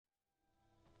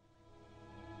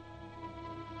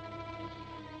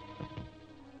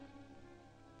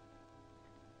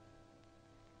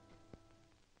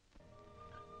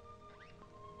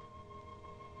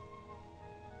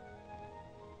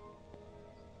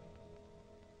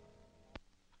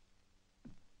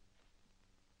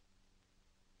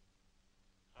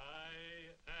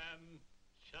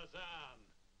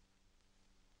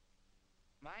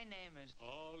name is...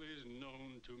 All is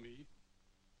known to me.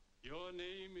 Your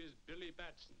name is Billy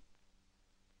Batson.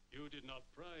 You did not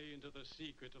pry into the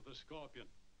secret of the Scorpion.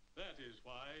 That is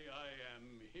why I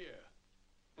am here.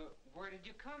 But where did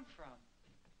you come from?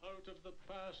 Out of the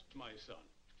past, my son.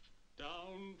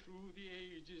 Down through the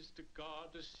ages to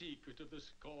guard the secret of the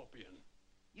Scorpion.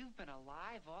 You've been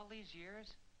alive all these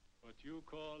years? What you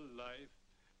call life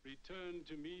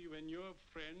returned to me when your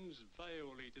friends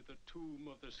violated the tomb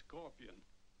of the Scorpion.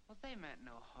 Well, they meant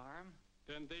no harm.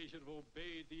 Then they should have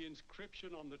obeyed the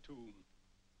inscription on the tomb.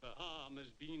 The harm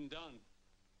has been done.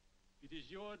 It is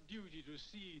your duty to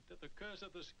see that the curse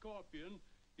of the Scorpion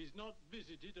is not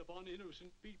visited upon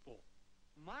innocent people.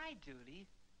 My duty?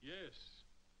 Yes.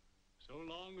 So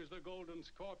long as the Golden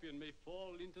Scorpion may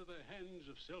fall into the hands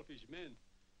of selfish men,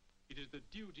 it is the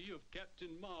duty of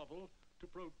Captain Marvel to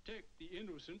protect the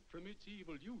innocent from its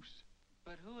evil use.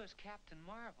 But who is Captain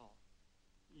Marvel?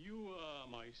 You are,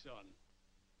 my son.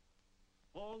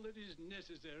 All that is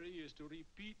necessary is to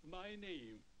repeat my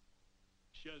name,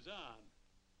 Shazam.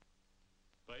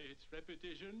 By its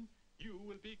repetition, you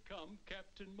will become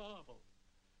Captain Marvel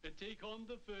and take on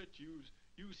the virtues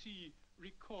you see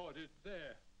recorded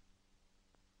there.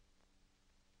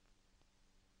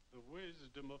 The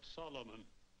wisdom of Solomon,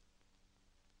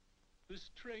 the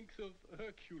strength of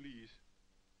Hercules,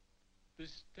 the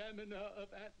stamina of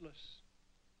Atlas,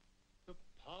 the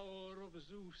power of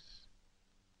Zeus,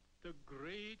 the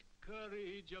great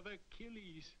courage of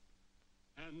Achilles,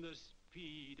 and the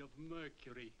speed of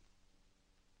Mercury.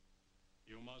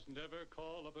 You must never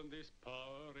call upon this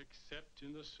power except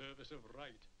in the service of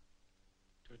right.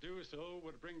 To do so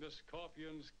would bring the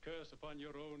Scorpion's curse upon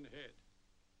your own head.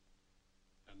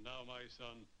 And now, my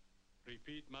son,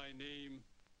 repeat my name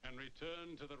and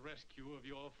return to the rescue of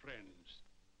your friends.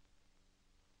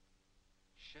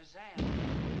 Shazam.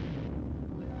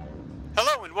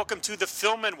 Hello and welcome to the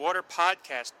Film and Water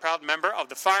Podcast, proud member of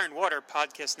the Fire and Water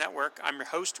Podcast Network. I'm your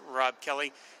host, Rob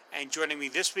Kelly, and joining me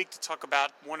this week to talk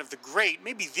about one of the great,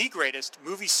 maybe the greatest,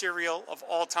 movie serial of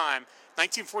all time,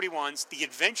 1941's The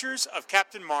Adventures of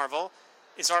Captain Marvel,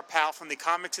 is our pal from the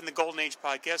Comics in the Golden Age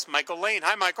podcast, Michael Lane.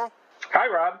 Hi, Michael. Hi,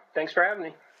 Rob. Thanks for having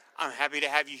me. I'm happy to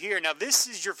have you here. Now, this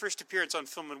is your first appearance on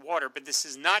Film and Water, but this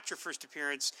is not your first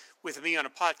appearance with me on a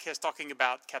podcast talking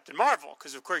about Captain Marvel,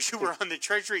 because, of course, you were on the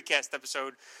Treasury Cast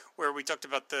episode where we talked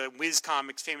about the Whiz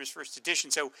Comics famous first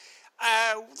edition. So,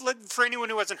 for anyone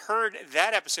who hasn't heard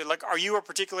that episode, are you a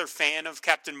particular fan of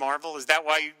Captain Marvel? Is that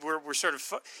why we're sort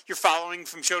of you're following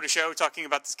from show to show talking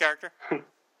about this character?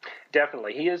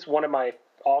 Definitely. He is one of my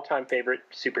all-time favorite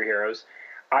superheroes.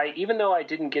 Even though I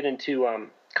didn't get into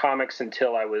comics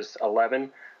until I was 11,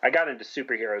 I got into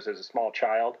superheroes as a small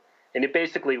child, and it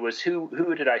basically was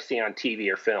who did I see on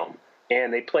TV or film?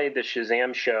 And they played the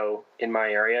Shazam show in my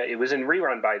area. It was in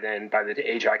rerun by then, by the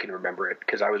age I can remember it,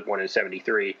 because I was born in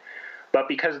 1973. But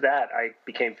because of that, I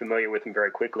became familiar with him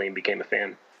very quickly and became a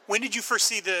fan. When did you first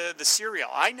see the serial?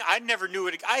 I never knew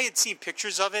it. I had seen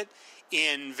pictures of it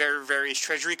in various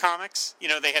Treasury comics. You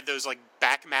know, they had those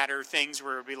back matter things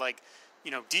where it would be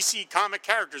DC comic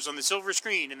characters on the silver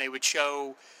screen, and they would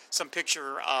show some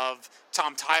picture of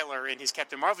Tom Tyler in his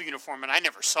Captain Marvel uniform, and I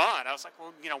never saw it. I was like,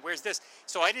 well, where's this?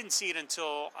 So I didn't see it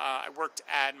until I worked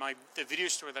at the video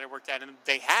store that I worked at, and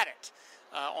they had it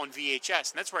on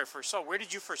VHS, and that's where I first saw it. Where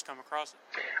did you first come across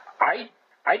it?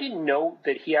 I didn't know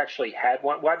that he actually had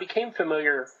one. Well, I became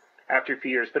familiar after a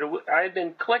few years, but I had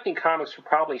been collecting comics for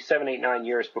probably 7, 8, 9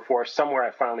 years before somewhere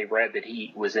I finally read that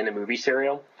he was in a movie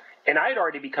serial. And I had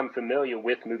already become familiar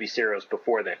with movie serials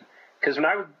before then. Because when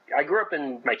I grew up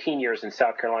in my teen years in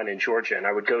South Carolina and Georgia, and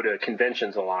I would go to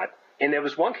conventions a lot. And there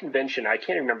was one convention, I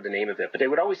can't remember the name of it, but they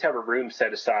would always have a room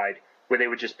set aside where they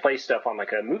would just play stuff on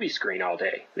a movie screen all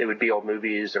day. They would be old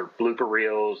movies or blooper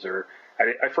reels, or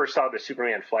I first saw the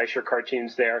Superman Fleischer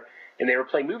cartoons there, and they would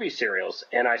play movie serials.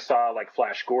 And I saw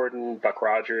Flash Gordon, Buck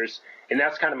Rogers, and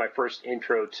that's kind of my first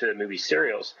intro to movie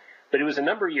serials. But it was a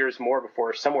number of years more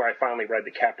before somewhere I finally read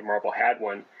that Captain Marvel had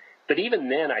one. But even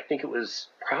then, I think it was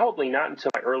probably not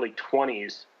until my early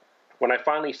 20s when I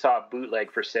finally saw a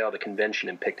bootleg for sale at a convention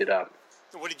and picked it up.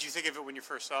 What did you think of it when you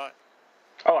first saw it?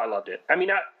 Oh, I loved it. I mean,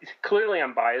 clearly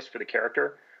I'm biased for the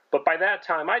character, but by that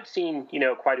time I'd seen,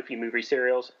 quite a few movie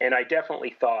serials, and I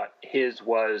definitely thought his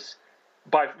was,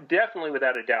 definitely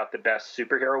without a doubt, the best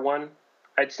superhero one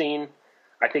I'd seen.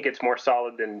 I think it's more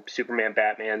solid than Superman,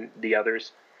 Batman, the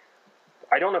others.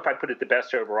 I don't know if I'd put it the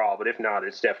best overall, but if not,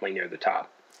 it's definitely near the top.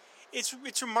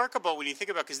 It's remarkable when you think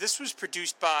about it, because this was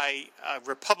produced by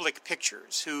Republic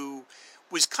Pictures, who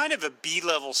was kind of a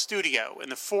B-level studio in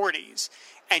the 40s,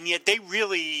 and yet they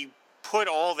really put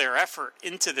all their effort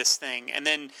into this thing. And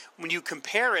then when you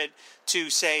compare it to,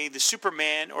 say, the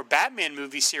Superman or Batman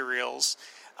movie serials,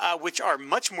 which are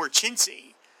much more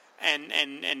chintzy and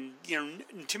you know,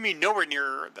 to me, nowhere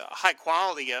near the high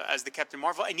quality as the Captain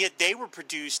Marvel, and yet they were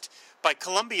produced by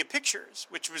Columbia Pictures,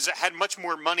 which had much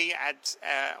more money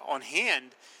on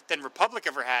hand than Republic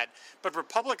ever had. But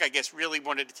Republic, I guess, really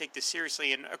wanted to take this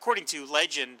seriously, and according to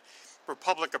legend,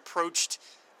 Republic approached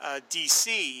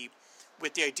DC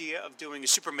with the idea of doing a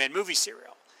Superman movie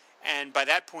serial. And by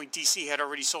that point, DC had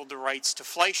already sold the rights to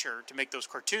Fleischer to make those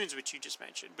cartoons, which you just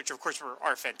mentioned, which of course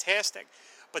are fantastic.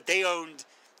 But they owned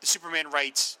the Superman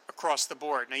rights across the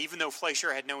board. Now, even though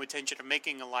Fleischer had no intention of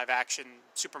making a live-action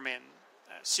Superman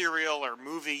serial or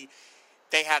movie,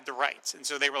 they had the rights. And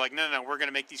so they were like, no, we're going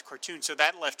to make these cartoons. So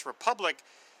that left Republic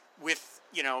with,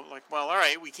 you know, like, well, all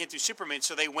right, we can't do Superman.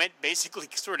 So they went basically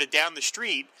sort of down the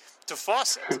street to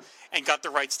Fawcett and got the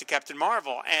rights to Captain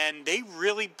Marvel. And they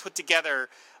really put together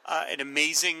an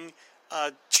amazing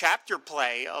chapter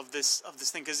play of this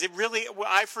thing, because it really, when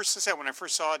I first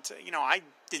saw it, you know, I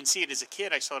didn't see it as a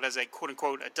kid. I saw it as a quote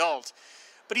unquote adult.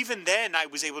 But even then, I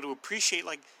was able to appreciate,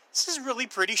 like, this is really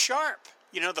pretty sharp.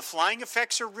 You know, the flying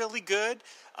effects are really good.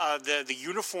 The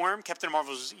uniform, Captain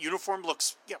Marvel's uniform,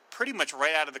 looks pretty much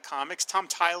right out of the comics. Tom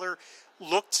Tyler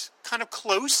looked kind of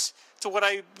close to what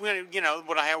I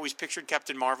always pictured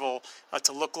Captain Marvel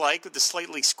to look like, with the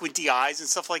slightly squinty eyes and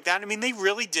stuff like that. I mean, they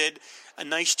really did a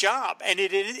nice job, and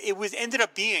it ended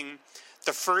up being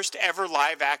the first ever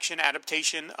live action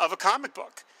adaptation of a comic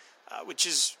book. Which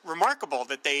is remarkable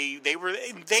that they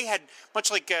had, much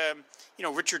like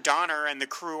Richard Donner and the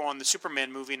crew on the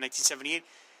Superman movie in 1978.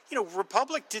 You know,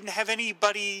 Republic didn't have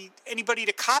anybody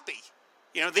to copy.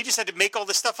 You know, they just had to make all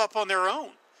this stuff up on their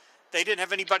own. They didn't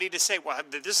have anybody to say, well,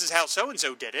 this is how so and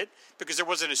so did it, because there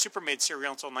wasn't a Superman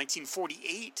serial until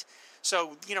 1948.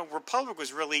 So, you know, Republic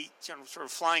was really, you know, sort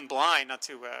of flying blind, not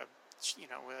to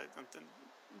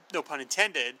no pun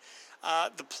intended.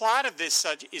 The plot of this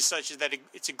is such that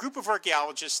it's a group of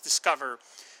archaeologists discover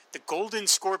the Golden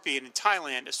Scorpion in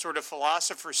Thailand, a sort of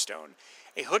philosopher's stone.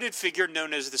 A hooded figure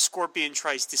known as the Scorpion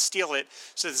tries to steal it,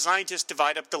 so the scientists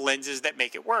divide up the lenses that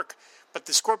make it work. But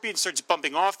the Scorpion starts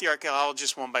bumping off the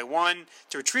archaeologists one by one.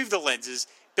 To retrieve the lenses,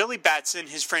 Billy Batson,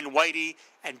 his friend Whitey,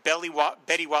 and Betty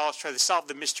Wallace try to solve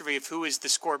the mystery of who is the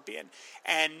Scorpion.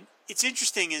 And it's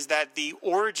interesting is that the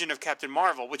origin of Captain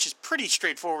Marvel, which is pretty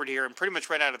straightforward here and pretty much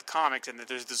right out of the comics, and that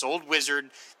there's this old wizard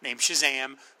named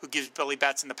Shazam who gives Billy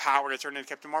Batson the power to turn into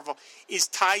Captain Marvel, is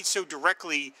tied so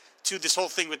directly to this whole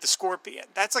thing with the Scorpion.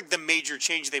 That's like the major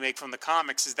change they make from the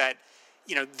comics, is that,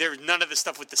 you know, there's none of the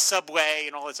stuff with the subway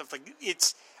and all that stuff. Like,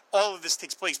 it's all of this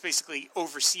takes place basically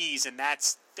overseas, and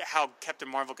that's how Captain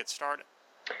Marvel gets started.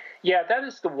 Yeah, that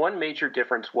is the one major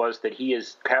difference, was that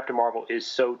Captain Marvel is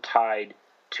so tied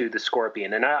to the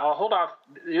Scorpion. And I'll hold off.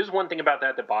 There's one thing about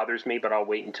that bothers me, but I'll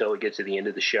wait until it gets to the end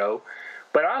of the show.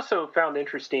 But I also found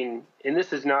interesting, and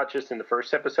this is not just in the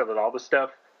first episode with all the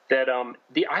stuff, that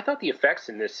I thought the effects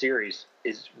in this series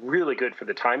is really good for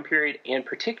the time period, and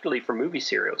particularly for movie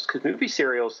serials, because movie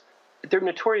serials, they're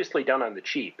notoriously done on the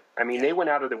cheap. I mean, they went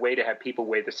out of their way to have people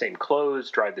wear the same clothes,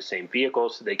 drive the same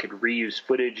vehicles, so they could reuse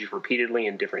footage repeatedly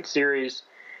in different series.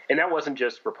 And that wasn't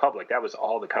just Republic, that was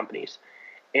all the companies.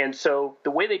 And so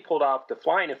the way they pulled off the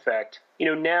flying effect, you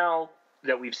know, now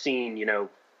that we've seen, you know,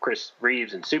 Chris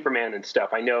Reeves and Superman and stuff,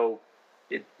 I know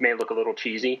it may look a little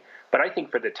cheesy, but I think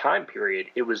for the time period,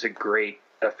 it was a great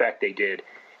effect they did.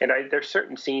 And there's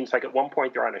certain scenes, like at one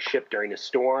point they're on a ship during a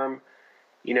storm,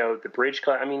 you know, the bridge.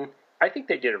 I mean, I think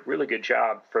they did a really good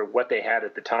job for what they had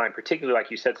at the time, particularly, like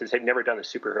you said, since they've never done a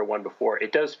superhero one before.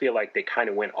 It does feel like they kind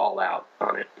of went all out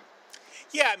on it.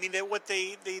 Yeah, I mean,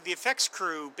 the effects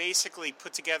crew basically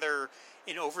put together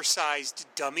an oversized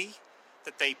dummy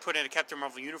that they put in a Captain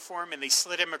Marvel uniform, and they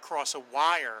slid him across a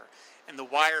wire, and the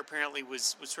wire apparently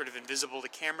was sort of invisible to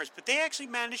cameras, but they actually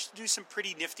managed to do some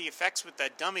pretty nifty effects with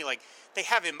that dummy. Like, they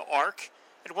have him arc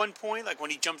at one point, like when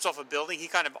he jumps off a building, he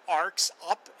kind of arcs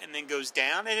up and then goes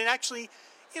down, and it actually,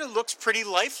 you know, looks pretty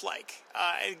lifelike.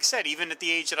 Like I said, even at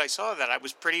the age that I saw that, I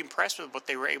was pretty impressed with what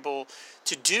they were able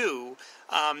to do.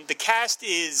 The cast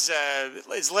is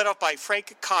led off by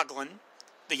Frank Coughlin,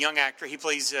 the young actor. He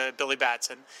plays Billy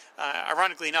Batson.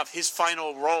 Ironically enough, his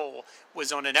final role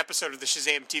was on an episode of the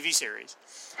Shazam TV series.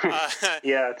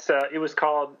 Yeah, it was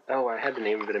called, I had the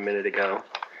name of it a minute ago,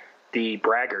 The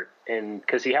Braggart, and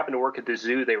because he happened to work at the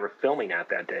zoo they were filming at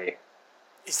that day.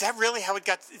 Is that really how it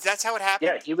got? That's how it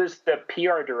happened? Yeah, he was the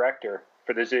PR director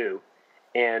for the zoo,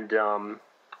 and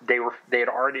they had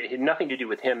already it had nothing to do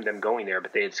with them going there,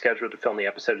 but they had scheduled to film the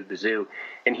episode at the zoo,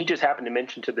 and he just happened to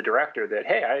mention to the director that,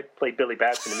 hey, I played Billy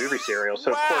Bats in the movie serial,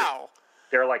 so wow. Of course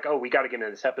they're like, oh, we got to get into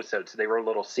this episode, so they wrote a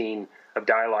little scene of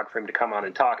dialogue for him to come on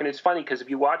and talk, and it's funny because if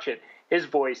you watch it, his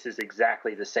voice is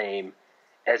exactly the same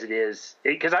as it is,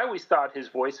 because I always thought his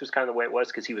voice was kind of the way it was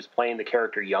because he was playing the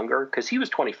character younger, because he was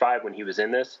 25 when he was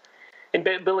in this, and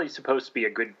Billy's supposed to be a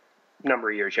good number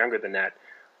of years younger than that.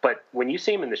 But when you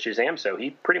see him in the Shazam show, he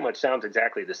pretty much sounds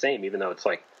exactly the same, even though it's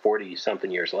like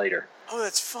 40-something years later. Oh,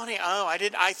 that's funny. Oh,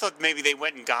 I thought maybe they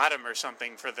went and got him or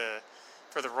something for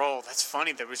the role. That's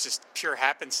funny. That was just pure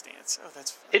happenstance. Oh,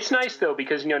 that's. It's nice though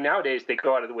because nowadays they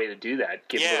go out of the way to do that,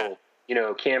 give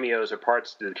little cameos or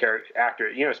parts to the actor.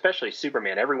 Especially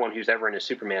Superman. Everyone who's ever in a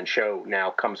Superman show now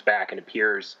comes back and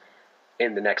appears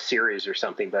in the next series or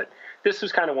something. But this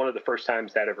was kind of one of the first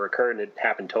times that ever occurred, and it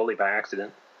happened totally by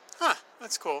accident. Huh,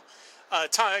 that's cool.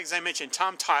 As I mentioned,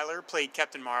 Tom Tyler played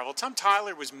Captain Marvel. Tom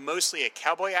Tyler was mostly a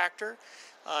cowboy actor.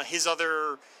 His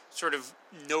other sort of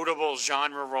notable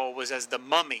genre role was as the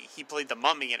Mummy. He played the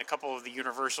Mummy in a couple of the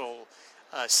Universal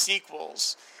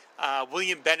sequels.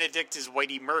 William Benedict is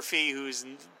Whitey Murphy, who's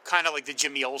kind of like the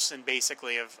Jimmy Olsen,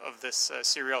 basically, of this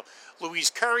serial.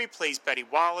 Louise Curry plays Betty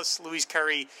Wallace. Louise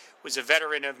Curry was a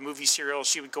veteran of movie serials.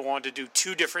 She would go on to do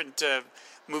 2 different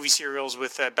movie serials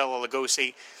with Bela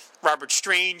Lugosi. Robert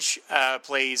Strange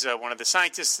plays one of the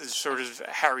scientists, sort of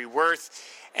Harry Worth.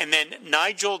 And then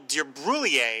Nigel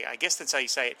Debrullier, I guess that's how you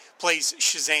say it, plays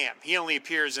Shazam. He only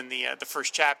appears in the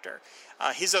first chapter.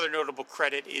 His other notable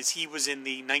credit is he was in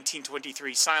the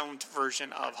 1923 silent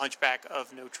version of Hunchback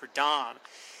of Notre Dame.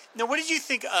 Now, what did you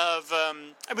think of?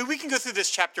 We can go through this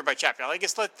chapter by chapter. I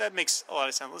guess that makes a lot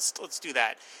of sense. Let's do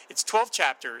that. It's 12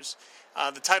 chapters.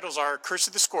 The titles are Curse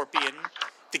of the Scorpion,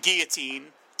 The Guillotine,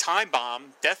 Time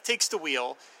Bomb, Death Takes the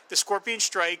Wheel, The Scorpion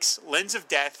Strikes, Lens of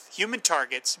Death, Human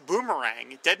Targets,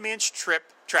 Boomerang, Dead Man's Trap,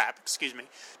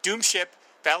 Doom Ship,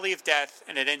 Valley of Death,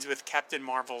 and it ends with Captain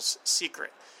Marvel's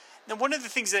Secret. Now, one of the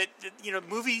things that,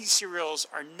 movie serials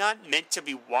are not meant to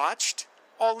be watched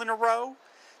all in a row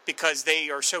because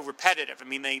they are so repetitive.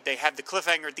 They have the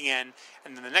cliffhanger at the end,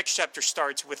 and then the next chapter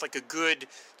starts with like a good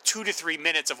 2 to 3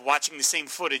 minutes of watching the same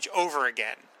footage over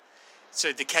again.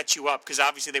 So to catch you up, because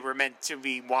obviously they were meant to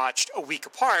be watched a week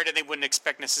apart, and they wouldn't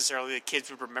expect necessarily the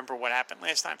kids would remember what happened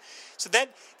last time. So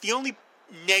the only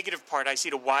negative part I see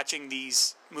to watching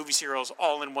these movie serials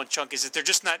all in one chunk is that they're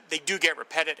just not. They do get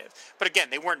repetitive, but again,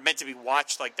 they weren't meant to be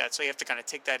watched like that. So you have to kind of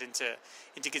take that into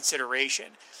consideration.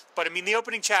 But the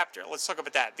opening chapter. Let's talk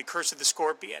about that. The Curse of the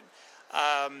Scorpion.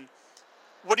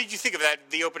 What did you think of that?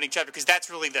 The opening chapter, because that's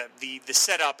really the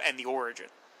setup and the origin.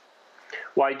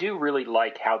 Well, I do really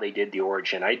like how they did the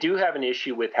origin. I do have an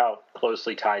issue with how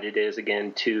closely tied it is,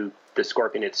 again, to the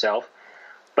Scorpion itself.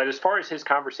 But as far as his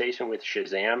conversation with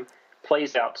Shazam,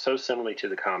 plays out so similarly to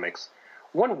the comics.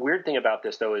 One weird thing about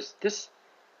this, though, is this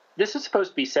is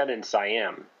supposed to be set in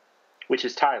Siam, which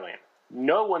is Thailand.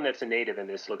 No one that's a native in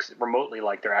this looks remotely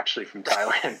like they're actually from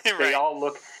Thailand.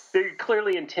 Right. They're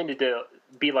clearly intended to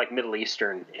be like Middle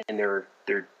Eastern in their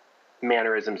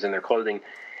mannerisms and their clothing.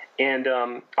 And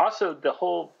also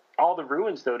all the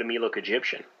ruins, though, to me look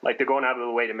Egyptian. Like they're going out of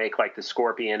the way to make like the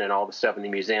scorpion and all the stuff in the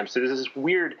museum. So there's this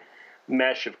weird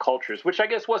mesh of cultures, which I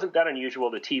guess wasn't that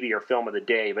unusual to TV or film of the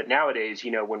day. But nowadays,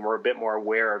 when we're a bit more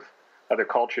aware of other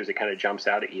cultures, it kind of jumps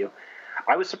out at you.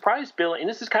 I was surprised, Billy, and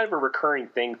this is kind of a recurring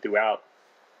thing throughout,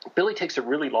 Billy takes a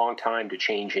really long time to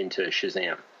change into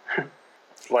Shazam.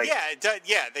 They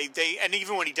and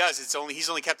even when he does, he's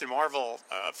only Captain Marvel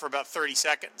for about 30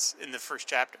 seconds in the first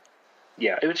chapter.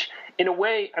 Yeah, which in a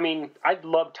way, I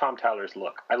love Tom Tyler's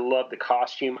look. I love the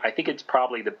costume. I think it's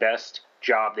probably the best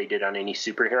job they did on any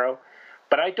superhero.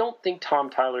 But I don't think Tom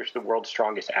Tyler's the world's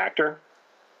strongest actor.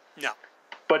 No.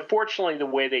 But fortunately, the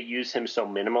way they use him so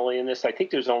minimally in this, I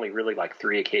think there's only really like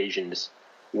 3 occasions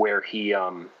where he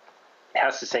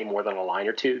has to say more than a line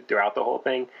or two throughout the whole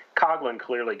thing. Coughlin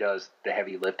clearly does the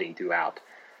heavy lifting throughout.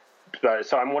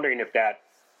 So I'm wondering if that,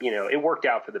 it worked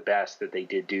out for the best that they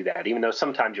did do that, even though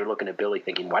sometimes you're looking at Billy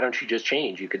thinking, why don't you just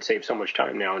change? You could save so much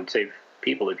time now and save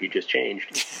people if you just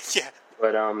changed. Yeah.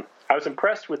 But I was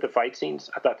impressed with the fight scenes.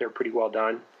 I thought they were pretty well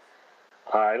done.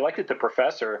 I liked that the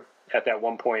professor, at that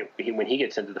one point, when he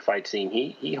gets into the fight scene,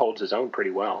 he holds his own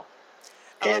pretty well.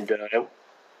 And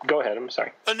go ahead. I'm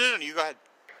sorry. Oh, no, you go ahead.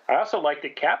 I also like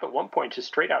that Cap at one point just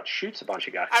straight out shoots a bunch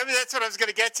of guys. That's what I was going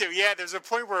to get to. Yeah, there's a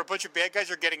point where a bunch of bad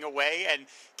guys are getting away, and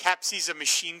Cap sees a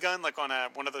machine gun like on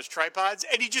one of those tripods,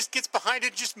 and he just gets behind it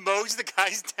and just mows the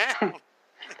guys down.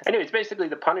 Anyway, it's basically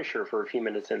the Punisher for a few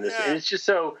minutes in this. Yeah. And it's just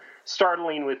so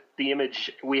startling with the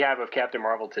image we have of Captain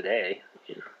Marvel today.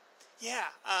 Yeah,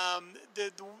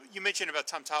 you mentioned about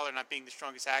Tom Tyler not being the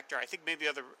strongest actor. I think maybe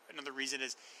another reason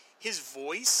is his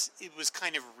voice. It was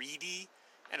kind of reedy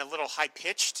and a little high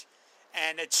pitched,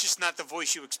 and it's just not the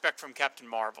voice you expect from Captain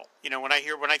Marvel. You know, when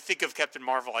I think of Captain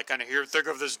Marvel, I kind of think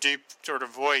of this deep sort of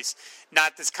voice,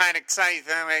 not this kind of exciting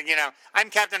thing. Like, you know, I'm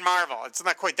Captain Marvel. It's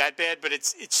not quite that bad, but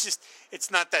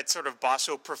it's not that sort of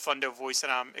basso profundo voice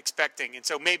that I'm expecting. And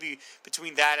so maybe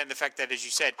between that and the fact that, as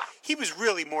you said, he was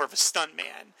really more of a stunt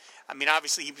man. I mean,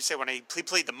 obviously, he would say when he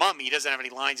played the Mummy, he doesn't have any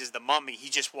lines as the Mummy. He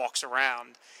just walks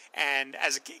around. And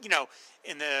as a, you know,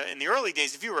 in the early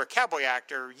days, if you were a cowboy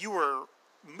actor,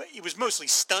 it was mostly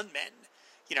stuntmen.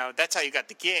 You know, that's how you got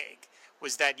the gig.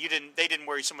 Was that they didn't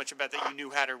worry so much about that you knew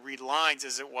how to read lines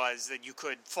as it was that you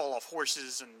could fall off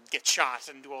horses and get shot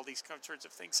and do all these sorts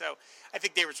of things. So I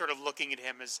think they were sort of looking at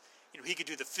him as, you know, he could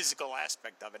do the physical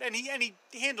aspect of it, and he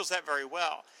handles that very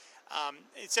well.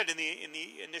 It said in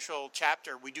the initial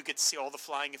chapter, we do get to see all the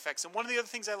flying effects. And one of the other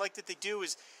things I like that they do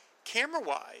is,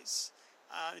 camera-wise,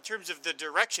 in terms of the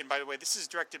direction, by the way, this is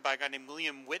directed by a guy named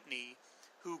William Whitney,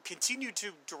 who continued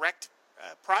to direct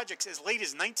projects as late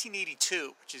as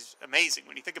 1982, which is amazing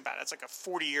when you think about it. It's like a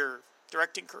 40-year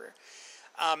directing career.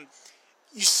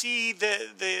 You see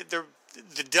the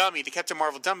dummy, the Captain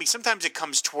Marvel dummy, sometimes it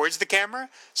comes towards the camera,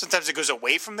 sometimes it goes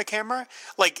away from the camera.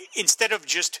 Like, instead of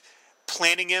just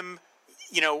planning him,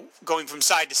 you know, going from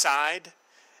side to side,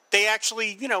 they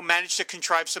actually, you know, managed to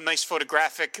contrive some nice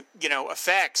photographic, you know,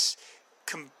 effects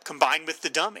combined with the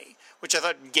dummy, which I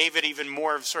thought gave it even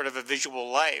more of sort of a visual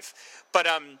life. But,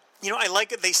 you know, I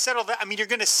like it. They settled that. I mean, you're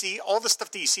going to see all the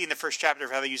stuff that you see in the first chapter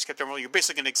of how they use Captain Marvel. You're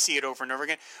basically going to see it over and over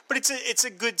again. But it's a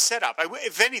good setup.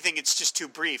 If anything, it's just too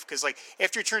brief, because, like,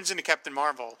 after he turns into Captain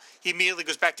Marvel, he immediately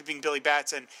goes back to being Billy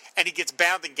Batson, and he gets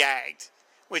bound and gagged.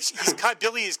 Which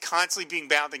Billy is constantly being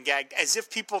bound and gagged, as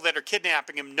if people that are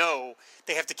kidnapping him know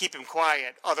they have to keep him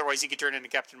quiet, otherwise he could turn into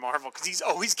Captain Marvel, because he's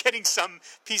always getting some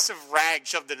piece of rag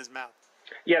shoved in his mouth.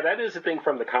 Yeah, that is a thing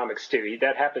from the comics too.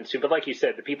 That happens too. But like you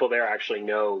said, the people there actually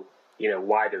know, you know,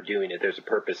 why they're doing it. There's a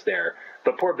purpose there.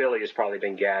 But poor Billy has probably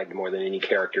been gagged more than any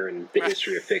character in the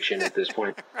history of fiction at this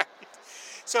point. Right.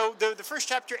 So the first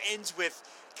chapter ends with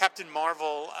Captain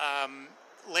Marvel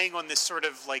laying on this sort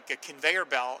of like a conveyor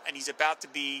belt, and he's about to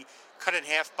be cut in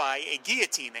half by a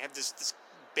guillotine. They have this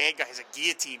bad guy has a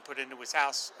guillotine put into his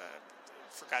house,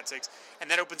 for God's sakes.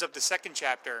 And that opens up the second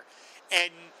chapter.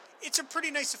 And it's a pretty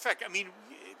nice effect. I mean,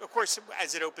 of course,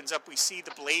 as it opens up, we see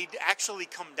the blade actually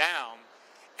come down.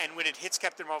 And when it hits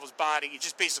Captain Marvel's body, it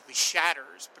just basically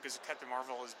shatters, because Captain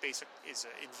Marvel is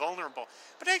invulnerable.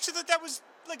 But I actually thought that was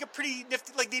like a pretty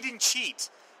nifty, like they didn't cheat.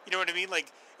 You know what I mean?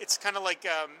 Like, it's kind of like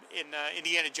in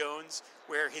Indiana Jones,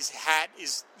 where his hat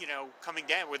is, you know, coming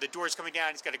down, where the door is coming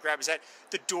down, he's got to grab his hat.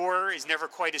 The door is never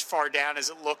quite as far down as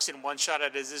it looks in one shot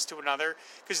as it is to another,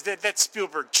 because that's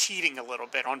Spielberg cheating a little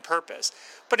bit on purpose.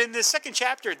 But in the second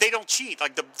chapter, they don't cheat.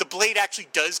 Like, the blade actually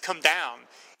does come down.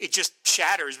 It just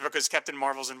shatters because Captain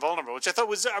Marvel's invulnerable, which I thought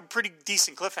was a pretty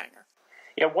decent cliffhanger.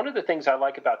 Yeah, one of the things I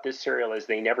like about this serial is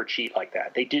they never cheat like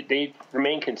that. They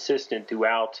remain consistent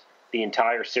throughout the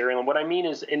entire serial. And what I mean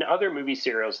is, in other movie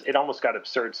serials, it almost got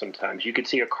absurd sometimes. You could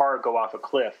see a car go off a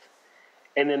cliff,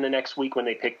 and then the next week when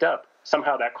they picked up,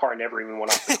 somehow that car never even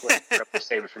went off the cliff to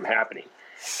save it from happening.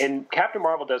 And Captain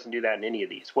Marvel doesn't do that in any of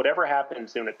these. Whatever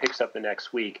happens when it picks up the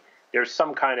next week, there's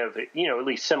some kind of, you know, at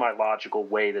least semi-logical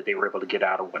way that they were able to get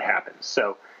out of what happens.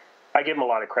 So I give them a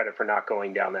lot of credit for not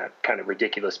going down that kind of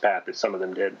ridiculous path that some of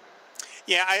them did.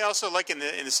 Yeah, I also like in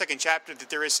the second chapter that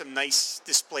there is some nice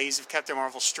displays of Captain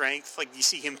Marvel's strength. Like, you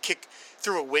see him kick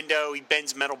through a window, he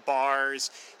bends metal bars,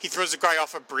 he throws a guy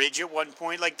off a bridge at one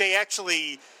point. Like, they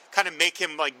actually kind of make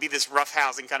him like be this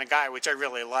roughhousing kind of guy, which I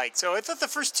really liked. So I thought the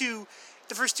first two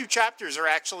chapters are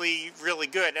actually really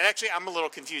good. And actually, I'm a little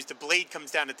confused. The blade comes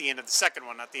down at the end of the second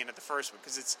one, not the end of the first one,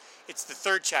 because it's the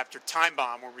third chapter, Time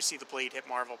Bomb, where we see the blade hit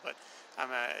Marvel. But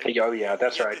oh yeah,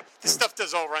 that's right. The stuff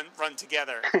does all run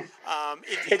together.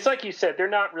 It's like you said, they're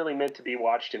not really meant to be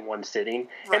watched in one sitting.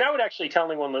 Right. And I would actually tell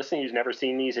anyone listening who's never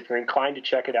seen these, if you're inclined to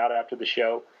check it out after the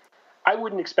show, I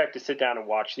wouldn't expect to sit down and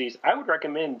watch these. I would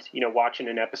recommend, you know, watching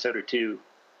an episode or two,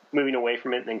 moving away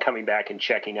from it, and then coming back and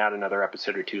checking out another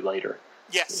episode or two later.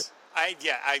 Yes, I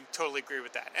totally agree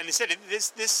with that. And they said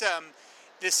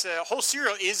this whole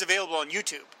serial is available on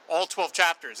YouTube, all 12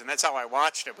 chapters, and that's how I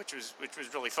watched it, which was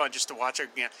really fun just to watch it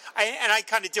again. I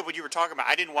kind of did what you were talking about.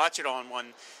 I didn't watch it all in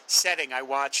one setting. I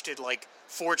watched it like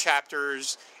 4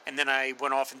 chapters, and then I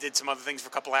went off and did some other things for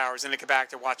a couple hours, and then I came back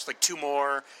to watch like 2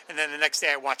 more, and then the next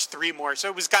day I watched 3 more. So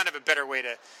it was kind of a better way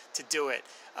to do it.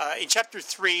 In chapter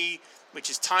 3, which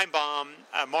is Time Bomb,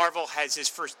 Marvel has his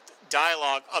first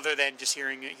dialogue other than just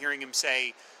hearing him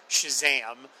say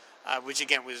Shazam, which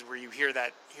again was where you hear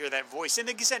that voice. And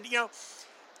again,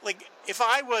 like if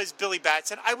I was Billy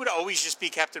Batson, I would always just be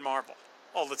Captain Marvel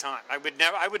all the time. I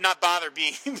would not bother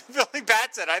being Billy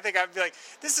Batson. I think I'd be like,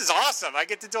 this is awesome. I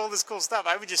get to do all this cool stuff.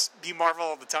 I would just be Marvel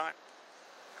all the time.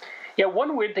 Yeah,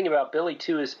 one weird thing about Billy,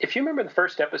 too, is if you remember the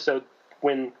first episode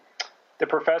when the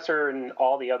professor and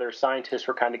all the other scientists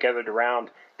were kind of gathered around,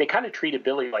 they kind of treated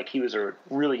Billy like he was a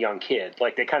really young kid.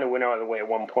 Like they kind of went out of the way at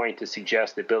one point to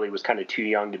suggest that Billy was kind of too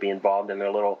young to be involved in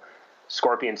their little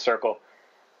scorpion circle.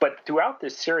 But throughout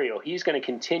this serial, he's going to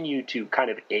continue to kind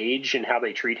of age in how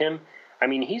they treat him. I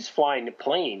mean, he's flying a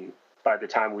plane by the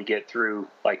time we get through,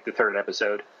 like, the third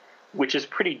episode, which is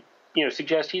pretty,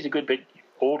 suggests he's a good bit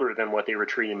older than what they were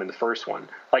treating him in the first one.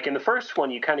 Like, in the first one,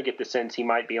 you kind of get the sense he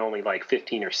might be only, like,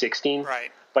 15 or 16.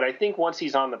 Right. But I think once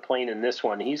he's on the plane in this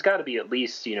one, he's got to be at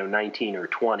least, 19 or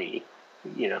 20,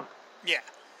 Yeah.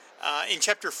 In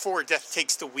Chapter 4, Death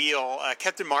Takes the Wheel,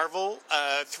 Captain Marvel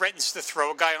threatens to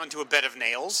throw a guy onto a bed of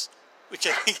nails, which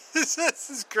I think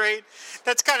is great.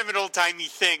 That's kind of an old-timey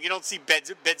thing. You don't see beds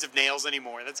of nails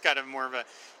anymore. That's kind of more of a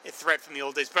threat from the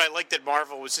old days. But I like that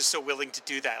Marvel was just so willing to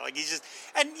do that. Like, he's just...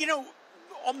 And,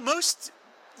 most,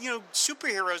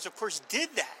 superheroes, of course,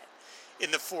 did that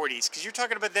in the 40s. Because you're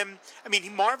talking about them... I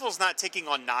mean, Marvel's not taking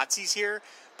on Nazis here,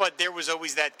 but there was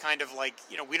always that kind of, like,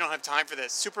 we don't have time for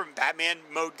this. Batman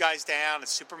mowed guys down, and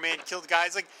Superman killed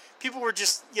guys. Like, people were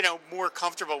just, more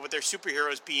comfortable with their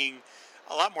superheroes being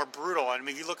a lot more brutal. I mean,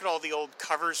 if you look at all the old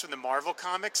covers from the Marvel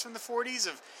comics from the 40s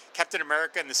of Captain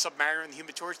America and the Submariner and the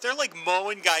Human Torch, they're like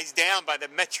mowing guys down by the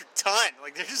metric ton.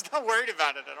 Like, they're just not worried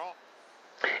about it at all.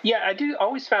 Yeah, I do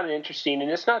always found it interesting, and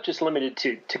it's not just limited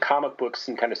to comic books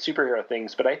and kind of superhero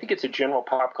things, but I think it's a general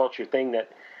pop culture thing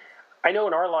that I know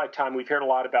in our lifetime we've heard a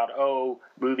lot about,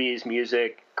 movies,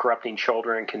 music, corrupting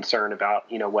children, concern about,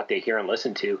 what they hear and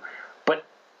listen to. But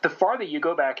the farther you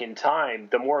go back in time,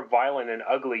 the more violent and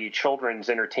ugly children's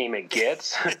entertainment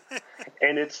gets.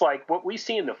 And it's like what we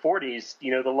see in the 40s,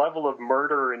 the level of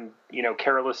murder and,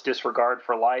 careless disregard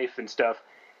for life and stuff,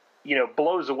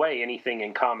 blows away anything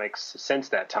in comics since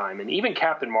that time. And even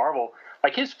Captain Marvel,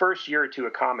 like his first year or two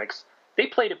of comics, they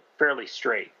played it fairly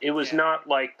straight. It was not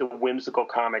like the whimsical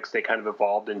comics they kind of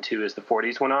evolved into as the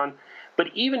 40s went on. But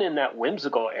even in that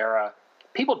whimsical era,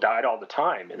 people died all the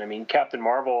time. And I mean, Captain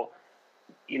Marvel...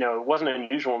 it wasn't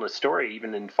unusual in the story,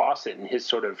 even in Fawcett and his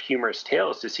sort of humorous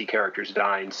tales, to see characters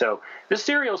dying. So this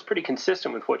serial is pretty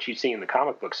consistent with what you see in the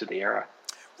comic books of the era.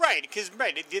 Right, because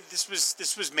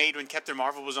this was made when Captain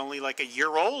Marvel was only like a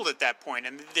year old at that point,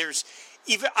 and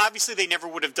obviously they never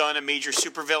would have done a major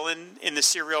supervillain in the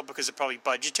serial because of probably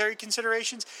budgetary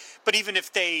considerations. But even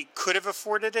if they could have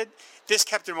afforded it, this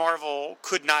Captain Marvel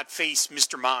could not face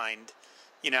Mr. Mind.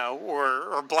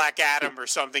 Or Black Adam or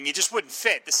something. He just wouldn't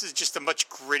fit. This is just a much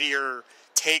grittier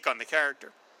take on the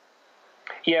character.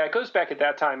 Yeah, it goes back at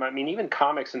that time. I mean, even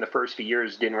comics in the first few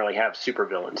years didn't really have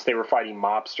supervillains. They were fighting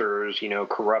mobsters,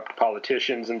 corrupt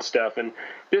politicians and stuff. And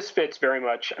this fits very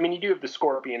much. I mean, you do have the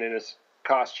Scorpion in his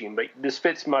costume, but this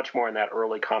fits much more in that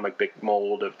early comic book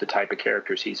mold of the type of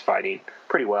characters he's fighting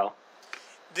pretty well.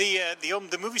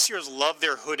 The movie series love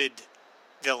their hooded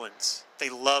villains. They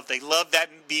love that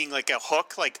being like a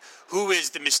hook, like who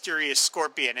is the mysterious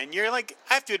Scorpion? And you're like,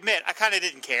 I have to admit, I kind of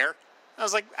didn't care. I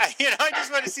was like, I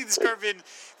just want to see the Scorpion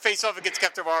face off against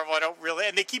Captain Marvel. I don't really,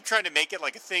 and they keep trying to make it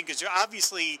like a thing because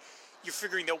you're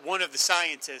figuring that one of the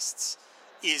scientists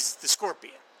is the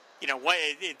Scorpion.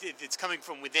 It's coming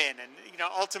from within, and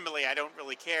ultimately I don't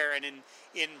really care. And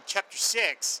in Chapter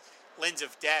 6. Lens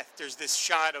of Death, there's this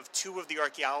shot of two of the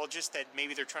archaeologists that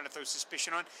maybe they're trying to throw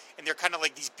suspicion on, and they're kind of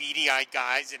like these beady-eyed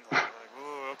guys, and like,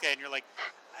 oh, okay, and you're like,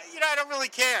 I don't really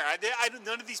care.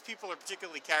 None of these people are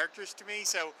particularly characters to me,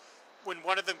 so when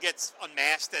one of them gets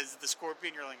unmasked as the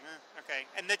Scorpion, you're like, okay.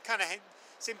 And that kind of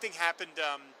same thing happened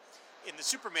in the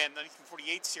Superman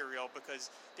 1948 serial, because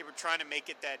they were trying to make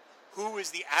it that who is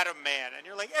the Atom Man, and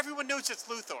you're like, everyone knows it's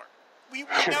Luthor. We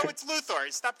know it's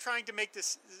Luthor. Stop trying to make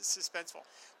this suspenseful.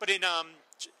 But I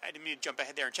didn't mean to jump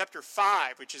ahead there. In Chapter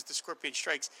 5, which is The Scorpion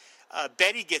Strikes,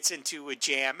 Betty gets into a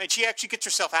jam, and she actually gets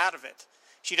herself out of it.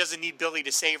 She doesn't need Billy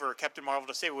to save her or Captain Marvel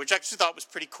to save her, which I actually thought was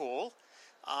pretty cool,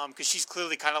 because she's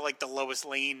clearly kind of like the Lois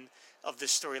Lane of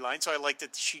this storyline. So I like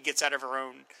that she gets out of her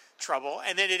own trouble.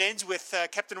 And then it ends with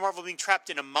Captain Marvel being trapped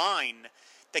in a mine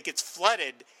that gets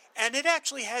flooded, and it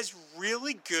actually has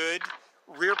really good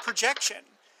rear projection.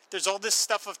 There's all this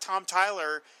stuff of Tom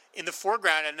Tyler in the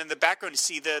foreground, and in the background you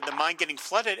see the mine getting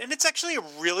flooded, and it's actually a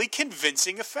really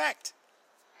convincing effect.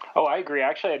 Oh, I agree.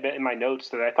 Actually, I bet in my notes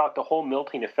that I thought the whole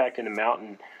melting effect in the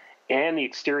mountain and the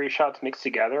exterior shots mixed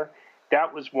together,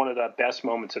 that was one of the best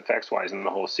moments effects-wise in the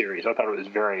whole series. I thought it was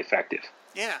very effective.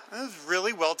 Yeah, it was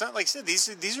really well done. Like I said,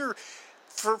 these are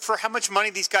for how much money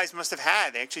these guys must have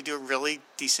had. They actually do a really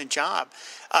decent job.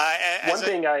 One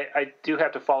thing I do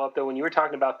have to follow up, though, when you were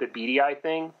talking about the beady eye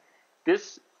thing,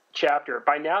 this chapter,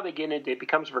 by now they get into, it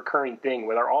becomes a recurring thing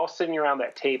where they're all sitting around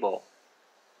that table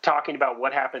talking about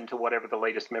what happened to whatever the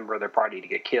latest member of their party to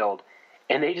get killed.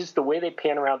 And they just, the way they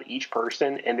pan around to each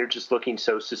person and they're just looking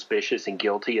so suspicious and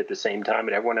guilty at the same time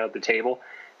at everyone at the table,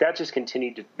 that just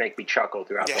continued to make me chuckle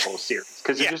throughout the whole series.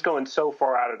 Because they're just going so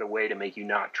far out of the way to make you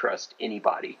not trust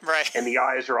anybody. Right. And the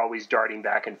eyes are always darting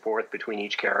back and forth between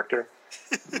each character.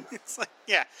 It's like,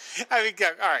 yeah. I mean,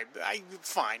 all right,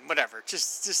 fine, whatever.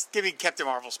 Just give me Captain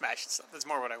Marvel smash and stuff. That's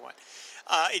more what I want.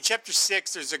 In Chapter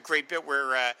 6, there's a great bit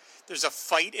where there's a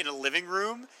fight in a living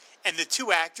room, and the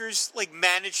two actors like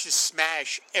manage to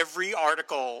smash every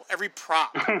article, every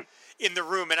prop in the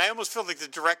room. And I almost feel like the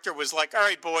director was like, "All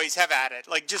right, boys, have at it.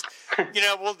 Like, just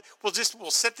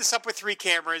we'll set this up with 3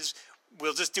 cameras.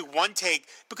 We'll just do one take,"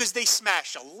 because they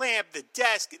smash a lamp, the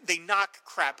desk, they knock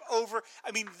crap over.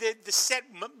 I mean, the set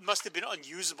must have been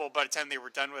unusable by the time they were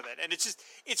done with it. And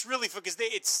it's really fun because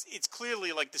it's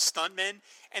clearly like the stuntmen,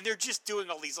 and they're just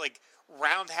doing all these like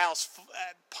roundhouse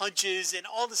punches and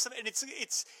all this stuff. And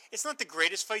it's not the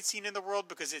greatest fight scene in the world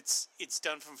because it's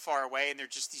done from far away and they're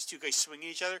just these two guys swinging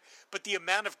each other. But the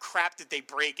amount of crap that they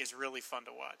break is really fun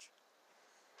to watch.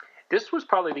 This was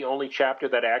probably the only chapter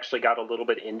that I actually got a little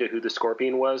bit into who the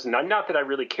Scorpion was. And not that I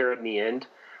really cared in the end,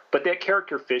 but that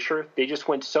character Fisher, they just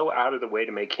went so out of the way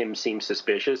to make him seem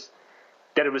suspicious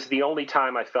that it was the only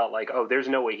time I felt like, oh, there's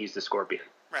no way he's the Scorpion.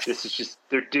 Right. This is just,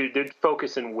 they're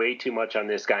focusing way too much on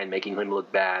this guy and making him look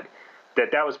bad.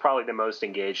 That was probably the most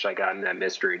engaged I got in that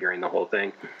mystery during the whole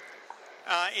thing.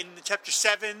 In Chapter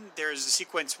 7, there's a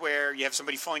sequence where you have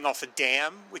somebody falling off a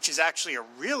dam, which is actually a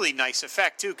really nice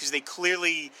effect, too, because they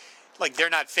clearly, like, they're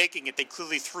not faking it. They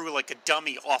clearly threw, like, a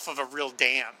dummy off of a real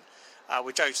dam,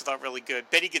 which I actually thought really good.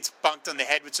 Betty gets bonked on the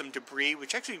head with some debris,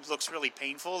 which actually looks really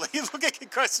painful. You look like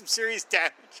it caused some serious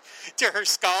damage to her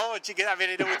skull. And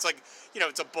I know it's like,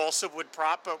 it's a balsa wood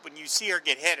prop, but when you see her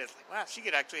get hit, it's like, wow, she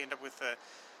could actually end up with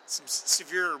some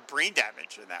severe brain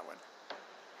damage in that one.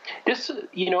 This,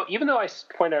 even though I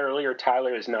pointed out earlier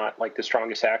Tyler is not like the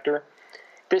strongest actor,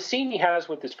 the scene he has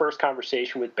with his first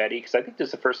conversation with Betty, because I think this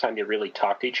is the first time they really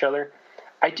talk to each other,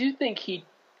 I do think he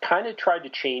kind of tried to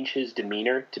change his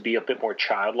demeanor to be a bit more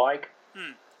childlike,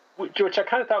 which I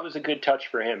kind of thought was a good touch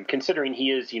for him, considering he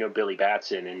is, Billy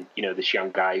Batson and, this young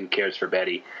guy who cares for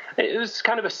Betty. It was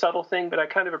kind of a subtle thing, but I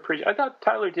kind of appreciate. I thought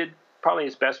Tyler did probably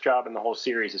his best job in the whole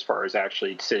series as far as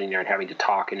actually sitting there and having to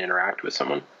talk and interact with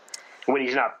someone when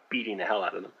he's not beating the hell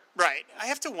out of them. Right. I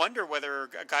have to wonder whether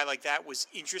a guy like that was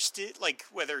interested, like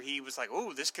whether he was like,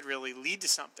 oh, this could really lead to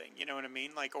something, you know what I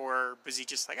mean? Like, or was he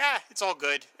just like, it's all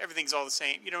good. Everything's all the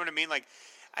same. You know what I mean? Like,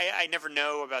 I never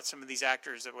know about some of these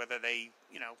actors of whether they,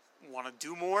 want to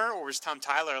do more, or was Tom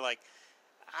Tyler like,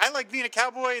 I like being a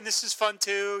cowboy and this is fun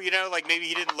too, like maybe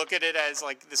he didn't look at it as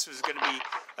like this was going to be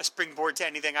a springboard to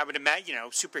anything. I would imagine,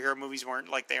 superhero movies weren't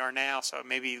like they are now, so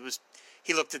maybe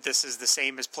he looked at this as the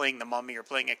same as playing the Mummy or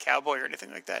playing a cowboy or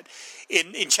anything like that.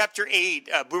 In Chapter 8,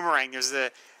 Boomerang, there's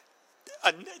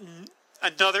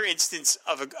another instance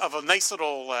of a nice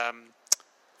little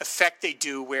effect they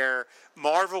do where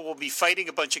Marvel will be fighting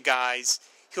a bunch of guys.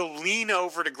 He'll lean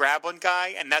over to grab one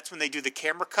guy, and that's when they do the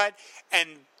camera cut, and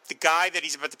the guy that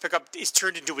he's about to pick up is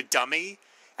turned into a dummy.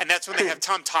 And that's when they have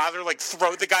Tom Tyler like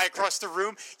throw the guy across the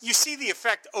room. You see the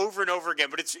effect over and over again,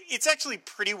 but it's actually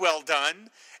pretty well done.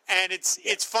 And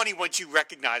it's funny once you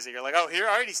recognize it. You're like, oh, here,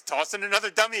 all right, he's tossing another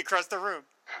dummy across the room.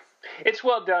 It's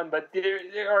well done, but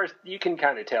there are, you can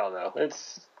kind of tell though.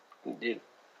 It's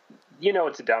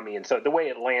a dummy, and so the way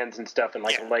it lands and stuff, and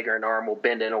like a leg or an arm will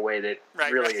bend in a way that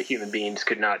a human beings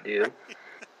could not do.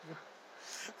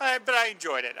 But I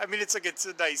enjoyed it. I mean, it's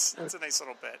a nice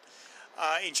little bit.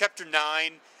 In Chapter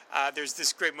 9, there's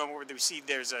this great moment where we see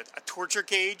there's a torture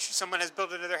cage someone has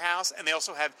built into their house, and they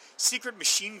also have secret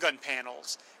machine gun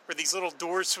panels where these little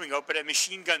doors swing open and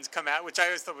machine guns come out, which I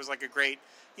always thought was like a great,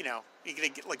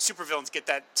 like supervillains get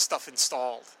that stuff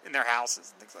installed in their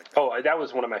houses and things like that. Oh, that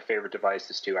was one of my favorite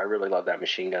devices too. I really love that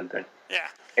machine gun thing. Yeah.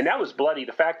 And that was bloody.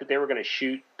 The fact that they were going to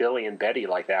shoot Billy and Betty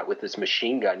like that with this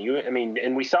machine gun.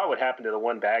 And we saw what happened to the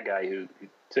one bad guy who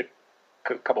took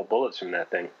a couple bullets from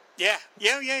that thing. Yeah.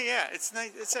 It's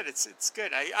nice. It's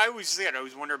good. I always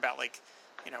wonder about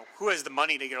who has the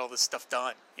money to get all this stuff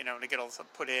done, to get all this stuff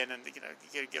put in, and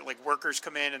you get like workers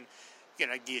come in and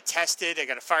do you test it? I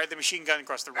got to fire the machine gun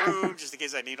across the room just in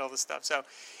case I need all this stuff. So,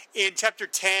 in Chapter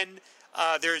 10,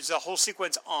 there's a whole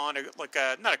sequence on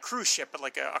not a cruise ship, but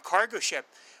like a cargo ship,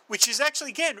 which is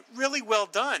actually, again, really well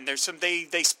done. There's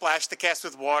they splash the cast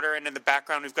with water, and in the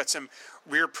background we've got some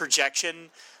rear projection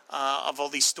of all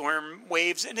these storm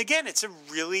waves. And again, it's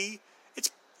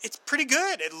pretty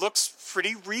good. It looks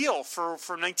pretty real for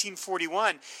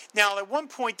 1941. Now, at one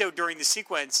point, though, during the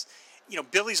sequence,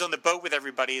 Billy's on the boat with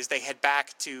everybody as they head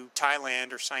back to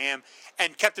Thailand or Siam,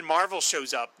 and Captain Marvel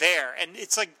shows up there. And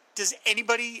it's like, does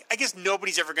anybody, I guess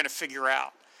nobody's ever going to figure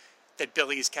out that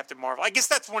Billy is Captain Marvel. I guess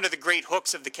that's one of the great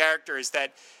hooks of the character, is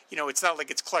that, it's not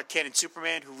like it's Clark Kent and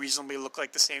Superman who reasonably look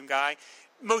like the same guy.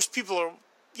 Most people are,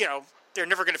 they're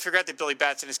never going to figure out that Billy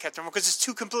Batson is Captain Marvel because it's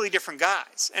two completely different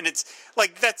guys. And it's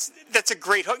like, that's a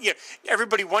great hook.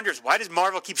 Everybody wonders, why does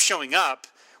Marvel keep showing up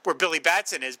where Billy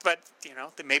Batson is? But,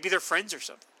 maybe they're friends or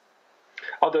something.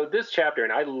 Although this chapter,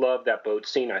 and I love that boat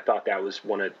scene, I thought that was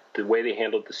the way they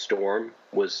handled the storm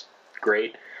was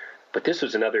great. But this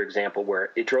was another example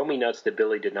where it drove me nuts that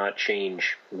Billy did not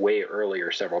change way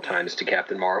earlier several times to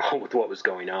Captain Marvel with what was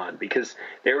going on, because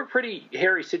they were a pretty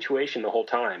hairy situation the whole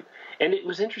time. And it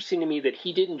was interesting to me that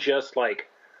he didn't just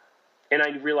and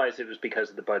I realized it was because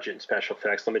of the budget and special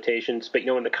effects limitations, but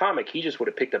in the comic, he just would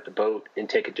have picked up the boat and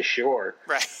taken it to shore.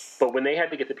 Right. But when they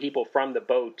had to get the people from the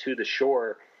boat to the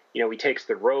shore, he takes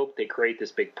the rope, they create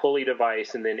this big pulley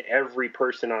device, and then every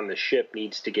person on the ship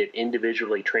needs to get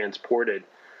individually transported.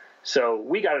 So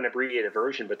we got an abbreviated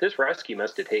version, but this rescue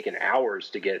must have taken hours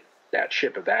to get that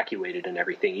ship evacuated and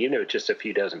everything, just a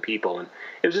few dozen people. And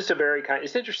it was just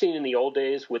it's interesting in the old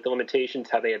days with the limitations,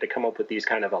 how they had to come up with these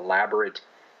kind of elaborate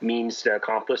means to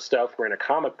accomplish stuff, where in a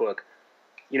comic book,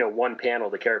 one panel,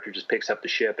 the character just picks up the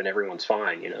ship and everyone's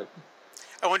fine,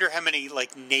 I wonder how many,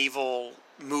 naval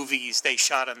movies they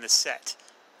shot on this set.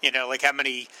 How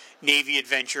many Navy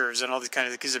adventures and all these kind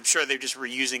of, because I'm sure they're just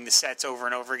reusing the sets over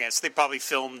and over again. So they probably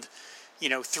filmed,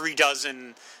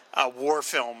 36 war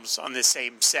films on this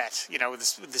same set,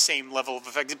 with the same level of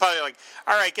effect. They're probably like,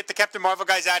 all right, get the Captain Marvel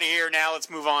guys out of here now. Let's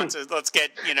move on to, let's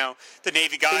get, the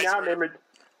Navy guys.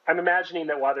 I'm imagining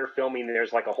that while they're filming,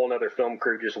 there's a whole other film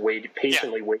crew just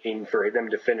patiently waiting for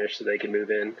them to finish so they can move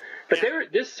in. But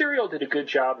this serial did a good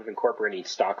job of incorporating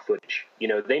stock footage.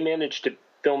 They managed to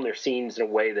film their scenes in a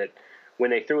way that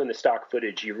when they threw in the stock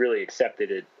footage, you really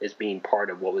accepted it as being part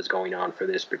of what was going on for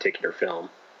this particular film.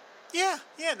 Yeah,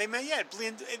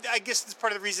 I guess that's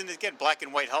part of the reason that, again, black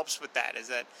and white helps with that, is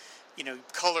that,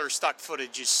 color stock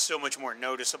footage is so much more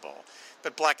noticeable.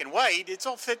 But black and white, it's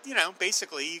all fit,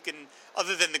 basically you can,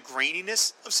 other than the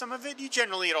graininess of some of it,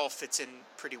 it all fits in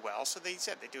pretty well. So they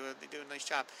do a nice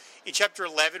job. In chapter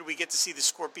 11, we get to see the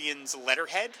Scorpion's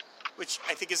letterhead, which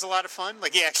I think is a lot of fun.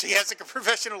 He actually has a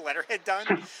professional letterhead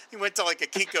done. He went to a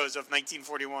Kinko's of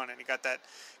 1941 and he got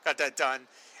that done.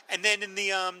 And then in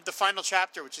the final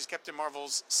chapter, which is Captain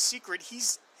Marvel's Secret,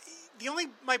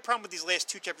 my problem with these last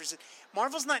two chapters is that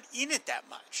Marvel's not in it that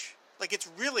much. It's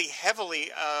really heavily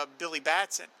Billy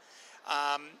Batson.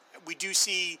 We do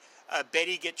see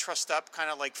Betty get trussed up, kind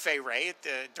of like Fay Wray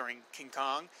during King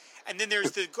Kong. And then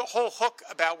there's the whole hook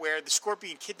about where the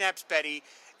Scorpion kidnaps Betty,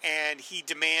 and he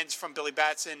demands from Billy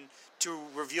Batson to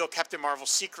reveal Captain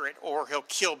Marvel's secret, or he'll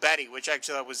kill Betty, which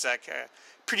actually was a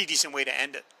pretty decent way to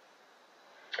end it.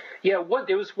 Yeah,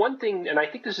 there was one thing, and I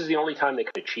think this is the only time they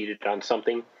could have cheated on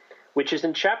something, which is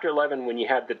in Chapter 11 when you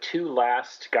have the two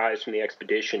last guys from the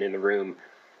expedition in the room,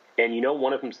 and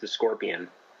one of them's the Scorpion,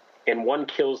 and one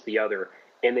kills the other,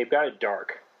 and they've got it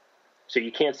dark, so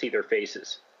you can't see their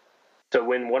faces. So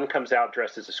when one comes out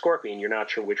dressed as a Scorpion, you're not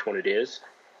sure which one it is.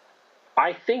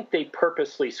 I think they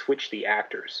purposely switched the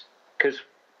actors, because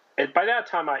by that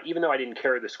time, even though I didn't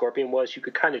care who the Scorpion was, you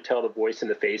could kind of tell the voice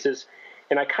and the faces,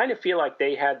 and I kind of feel like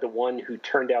they had the one who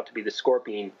turned out to be the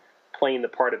Scorpion playing the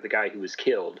part of the guy who was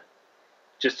killed,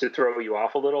 just to throw you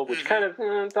off a little, which kind of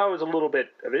thought was a little bit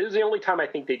of it. It was the only time I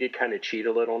think they did kind of cheat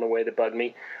a little in a way that bugged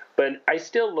me. But I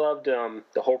still loved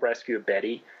the whole rescue of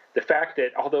Betty. The fact that,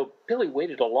 although Billy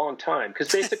waited a long time,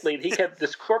 because basically the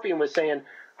Scorpion was saying,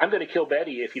 I'm going to kill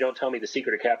Betty if you don't tell me the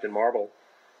secret of Captain Marvel.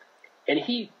 And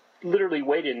he literally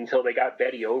waited until they got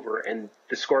Betty over, and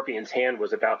the Scorpion's hand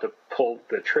was about to pull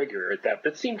the trigger at that.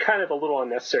 That seemed kind of a little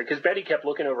unnecessary, because Betty kept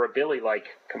looking over at Billy like,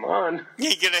 come on.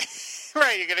 You're going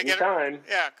to get time.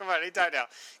 Yeah, come on, he died now.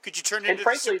 Could you turn into the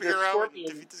superhero and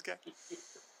defeat this guy?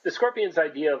 The Scorpion's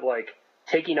idea of,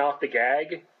 taking off the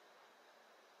gag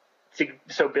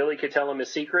so Billy could tell him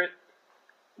his secret,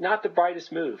 not the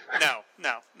brightest move.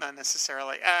 No, not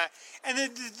necessarily. And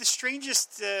the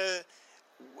strangest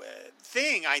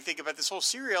thing I think about this whole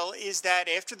serial is that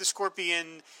after the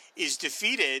Scorpion is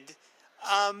defeated,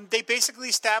 they basically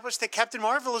establish that Captain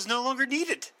Marvel is no longer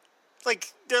needed.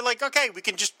 Like they're like, okay, we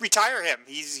can just retire him.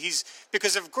 He's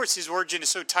because of course his origin is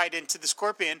so tied into the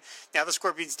Scorpion. Now the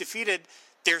Scorpion's defeated.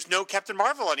 There's no Captain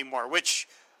Marvel anymore. Which,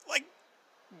 like,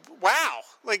 wow.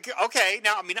 Like, okay.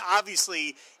 Now, I mean,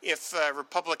 obviously, if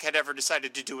Republic had ever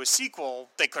decided to do a sequel,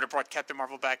 they could have brought Captain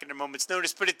Marvel back in a moment's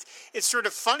notice. But it's sort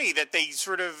of funny that they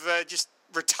sort of just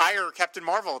retire Captain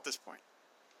Marvel at this point.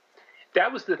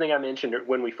 That was the thing I mentioned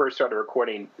when we first started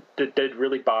recording that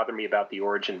really bothered me about the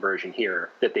origin version here,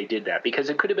 that they did that. Because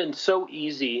it could have been so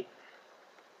easy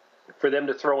for them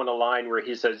to throw in a line where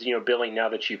he says, you know, Billy, now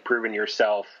that you've proven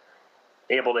yourself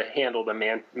able to handle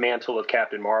the mantle of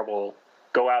Captain Marvel,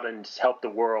 go out and help the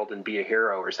world and be a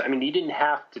hero or something. I mean, he didn't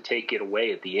have to take it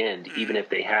away at the end, even if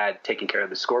they had taken care of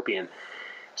the Scorpion.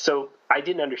 So I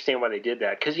didn't understand why they did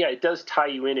that. Because, yeah, it does tie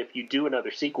you in. If you do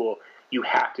another sequel, you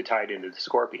have to tie it into the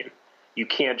Scorpion. You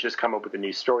can't just come up with a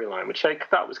new storyline, which I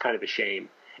thought was kind of a shame.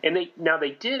 And they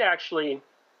did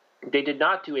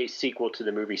not do a sequel to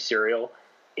the movie Serial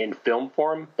in film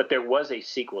form, but there was a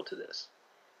sequel to this.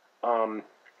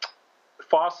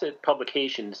 Fawcett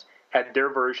Publications had their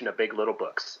version of Big Little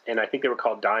books, and I think they were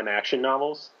called Dime Action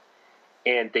Novels.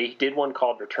 And they did one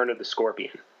called Return of the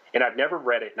Scorpion. And I've never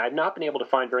read it, and I've not been able to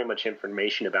find very much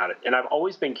information about it. And I've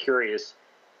always been curious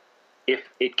if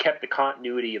it kept the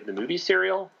continuity of the movie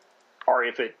Serial, or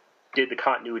if it did the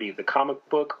continuity of the comic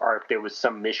book, or if there was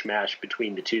some mishmash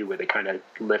between the two where they kind of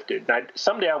lifted. And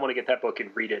someday I want to get that book and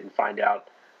read it and find out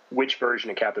which version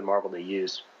of Captain Marvel they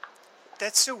used.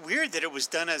 That's so weird that it was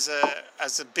done as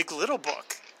a Big Little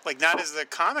book, like not as the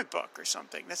comic book or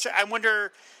something. I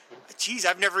wonder. Geez,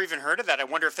 I've never even heard of that. I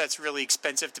wonder if that's really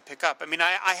expensive to pick up. I mean,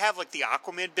 I have like the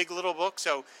Aquaman Big Little book,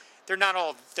 so they're not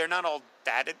all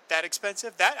that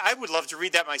expensive. That I would love to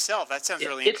read that myself. That sounds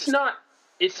really interesting.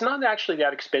 It's not actually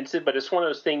that expensive, but it's one of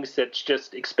those things that's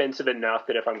just expensive enough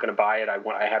that if I'm going to buy it,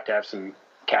 I have to have some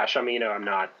cash on me. You know, I'm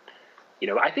not. You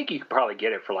know, I think you could probably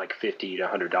get it for like $50 to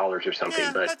 $100 or something.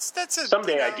 Yeah, but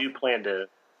someday I do plan to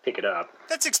pick it up.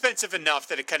 That's expensive enough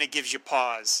that it kind of gives you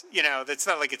pause. You know, that's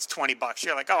not like it's $20.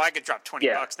 You're like, oh, I could drop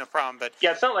 $20, no problem. But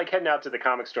yeah, it's not like heading out to the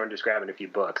comic store and just grabbing a few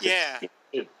books. Yeah,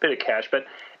 it's a bit of cash. But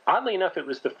oddly enough, it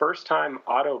was the first time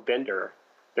Otto Bender,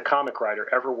 the comic writer,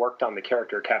 ever worked on the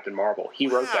character of Captain Marvel. He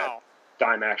wrote that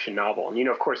dime action novel, and you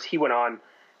know, of course, he went on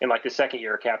in like the second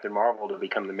year of Captain Marvel to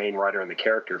become the main writer on the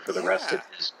character for the rest of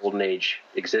his golden age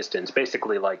existence.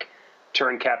 Basically, like,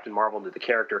 turn Captain Marvel into the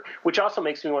character, which also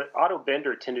makes me want. Otto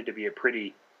Bender tended to be a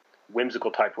pretty whimsical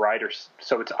type writer,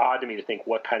 so it's odd to me to think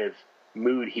what kind of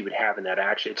mood he would have in that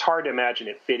action. It's hard to imagine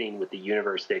it fitting with the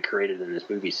universe they created in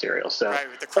this movie Serial. So right,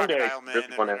 with the Crocodile Man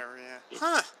and whatever. Yeah.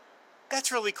 Huh.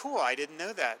 That's really cool. I didn't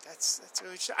know that. That's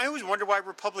really. I always wonder why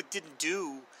Republic didn't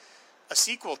do a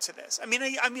sequel to this. I mean,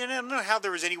 I don't know how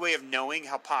there was any way of knowing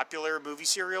how popular a movie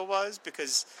Serial was,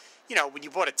 because, you know, when you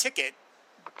bought a ticket,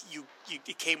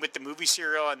 it came with the movie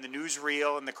Serial and the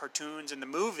newsreel and the cartoons and the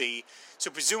movie. So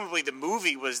presumably the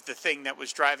movie was the thing that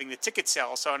was driving the ticket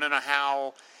sale. So I don't know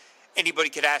how anybody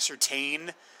could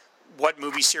ascertain what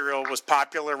movie Serial was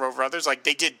popular over others. Like,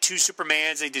 they did 2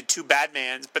 Supermans, they did 2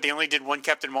 Batmans, but they only did 1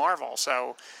 Captain Marvel.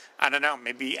 So I don't know,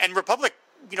 maybe. And Republic,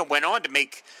 you know, went on to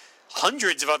make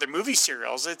hundreds of other movie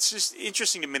serials. It's just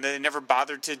interesting to me that they never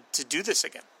bothered to do this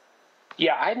again.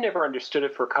 Yeah, I've never understood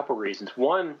it for a couple reasons.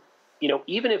 One, you know,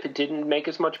 even if it didn't make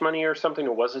as much money or something,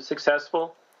 or wasn't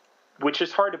successful, which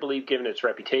is hard to believe given its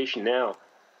reputation now,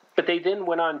 but they then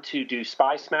went on to do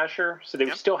Spy Smasher, so they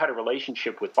still had a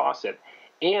relationship with Fawcett.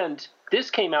 And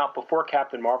this came out before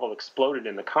Captain Marvel exploded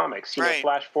in the comics. You know,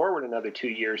 flash forward another 2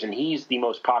 years, and he's the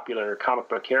most popular comic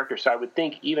book character. So I would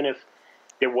think even if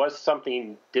there was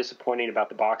something disappointing about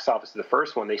the box office of the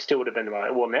first one, they still would have been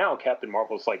like, well, now Captain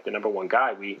Marvel's like the number one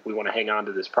guy. We want to hang on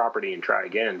to this property and try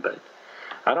again. But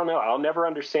I don't know. I'll never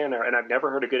understand that, and I've never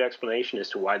heard a good explanation as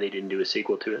to why they didn't do a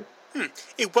sequel to it.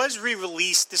 It was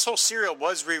re-released. This whole serial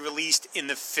was re-released in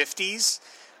the 50s,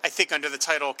 I think, under the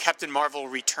title Captain Marvel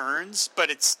Returns. But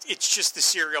it's just the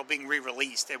serial being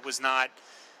re-released. It was not,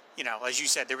 you know, as you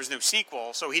said, there was no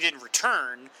sequel, so he didn't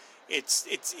return. It's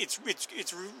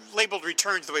labeled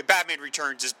Returns the way Batman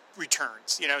Returns is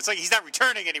Returns. You know, it's like he's not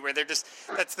returning anywhere.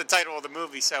 That's the title of the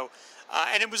movie. So,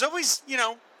 and it was always, you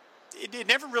know, it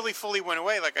never really fully went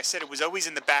away. Like I said, it was always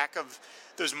in the back of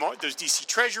those DC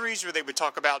treasuries where they would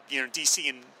talk about, you know, DC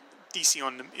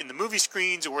in the movie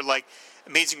screens, or like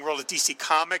Amazing World of DC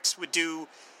Comics would do,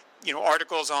 you know,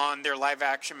 articles on their live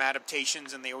action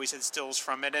adaptations, and they always had stills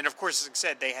from it. And of course, as I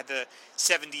said, they had the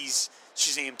 70s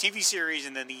Shazam TV series,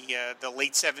 and then the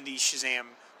late 70s Shazam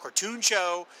cartoon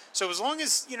show. So as long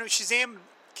as, you know, Shazam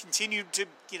continued to,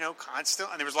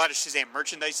 constantly, and there was a lot of Shazam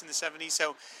merchandise in the 70s.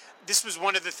 So this was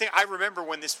one of the things I remember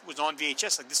when this was on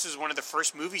VHS. Like, this was one of the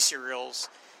first movie serials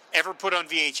ever put on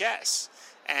VHS.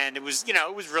 And it was,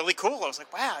 it was really cool. I was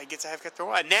like, wow, I get to have Captain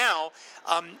Marvel. And now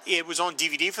it was on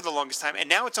DVD for the longest time, and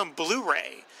now it's on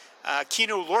Blu-ray.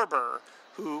 Kino Lorber,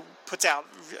 who puts out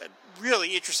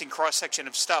really interesting cross-section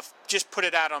of stuff, just put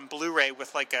it out on Blu-ray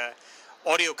with like a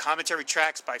audio commentary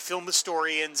tracks by film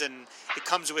historians, and it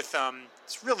comes with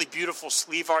it's really beautiful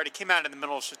sleeve art. It came out in the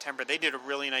middle of September. They did a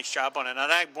really nice job on it, and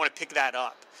I want to pick that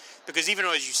up because even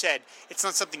though, as you said, it's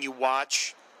not something you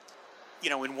watch,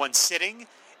 in one sitting.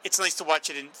 It's nice to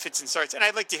watch it in fits and starts, and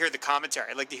I'd like to hear the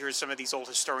commentary. I'd like to hear some of these old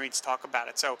historians talk about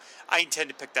it. So I intend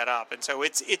to pick that up, and so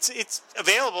it's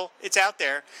available. It's out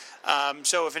there.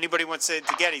 So if anybody wants to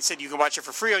get it, he said you can watch it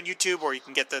for free on YouTube, or you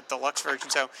can get the deluxe version.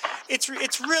 So it's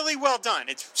really well done.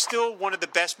 It's still one of the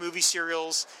best movie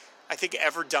serials I think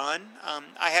ever done.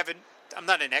 I'm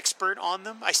not an expert on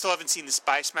them. I still haven't seen the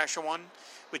Spy Smasher one,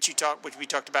 which we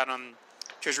talked about on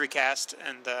Treasury Cast,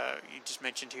 and you just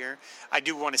mentioned here. I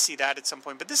do want to see that at some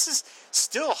point, but this is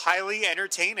still highly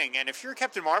entertaining. And if you're a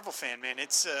Captain Marvel fan, man,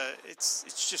 it's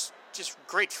just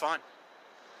great fun.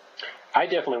 I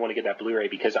definitely want to get that Blu-ray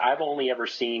because I've only ever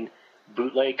seen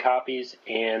bootleg copies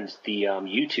and the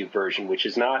YouTube version, which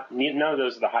is none of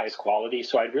those are the highest quality.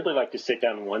 So I'd really like to sit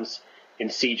down once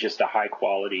and see just a high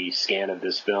quality scan of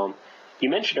this film. You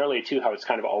mentioned earlier too how it's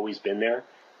kind of always been there.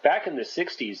 Back in the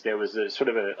 60s, there was a sort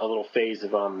of a little phase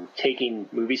of taking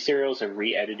movie serials and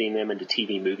re-editing them into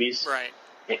TV movies. Right.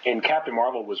 And Captain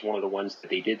Marvel was one of the ones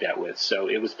that they did that with. So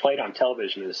it was played on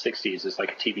television in the 60s as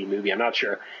like a TV movie. I'm not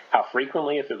sure how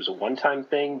frequently, if it was a one-time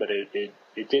thing, but it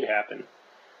did happen.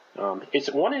 It's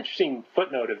one interesting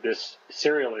footnote of this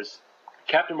serial is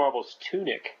Captain Marvel's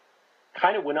tunic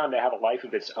kind of went on to have a life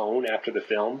of its own after the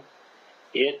film.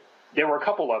 There were a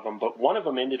couple of them, but one of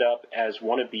them ended up as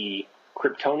one of the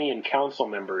Kryptonian council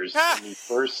members in the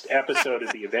first episode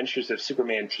of the Adventures of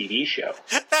Superman TV show.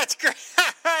 That's great.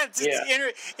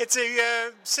 It's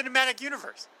a cinematic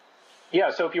universe. Yeah,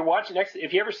 so if you're watching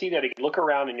if you ever see that, look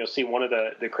around and you'll see one of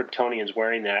the Kryptonians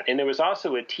wearing that. And there was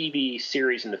also a TV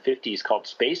series in the 50s called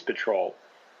Space Patrol,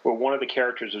 where one of the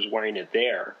characters was wearing it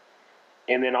there.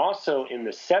 And then also in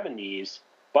the 70s,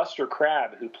 Buster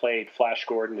Crabbe, who played Flash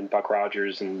Gordon and Buck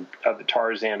Rogers and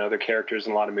Tarzan, other characters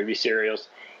in a lot of movie serials,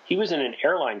 he was in an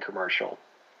airline commercial.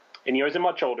 And he was a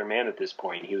much older man at this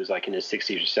point. He was like in his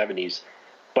 60s or 70s.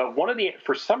 But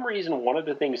for some reason, one of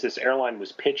the things this airline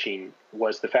was pitching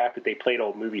was the fact that they played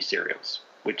old movie serials,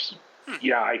 which,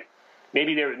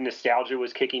 maybe their nostalgia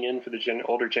was kicking in for the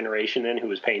older generation then who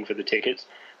was paying for the tickets.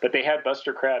 But they had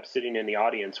Buster Crabbe sitting in the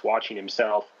audience watching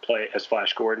himself play as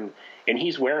Flash Gordon, and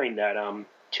he's wearing that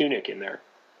tunic in there.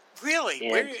 Really?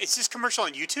 Is this commercial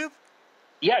on YouTube?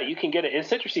 Yeah, you can get it.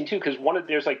 It's interesting, too, because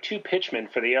there's like two pitchmen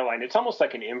for the airline. It's almost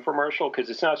like an infomercial because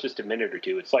it's not just a minute or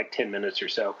two. It's like 10 minutes or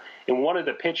so. And one of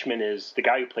the pitchmen is the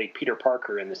guy who played Peter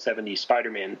Parker in the 70s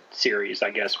Spider-Man series,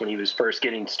 I guess, when he was first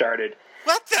getting started.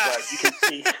 What the? But you can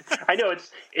see, I know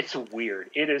it's weird.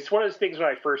 It is one of those things when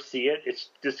I first see it, it's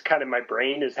just kind of my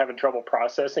brain is having trouble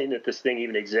processing that this thing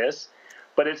even exists.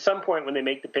 But at some point when they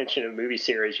make the pitch in a movie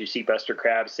series, you see Buster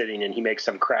Crabbe sitting and he makes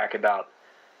some crack about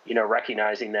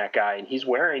recognizing that guy. And he's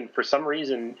wearing, for some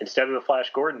reason, instead of the Flash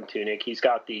Gordon tunic, he's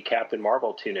got the Captain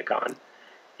Marvel tunic on.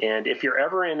 And if you're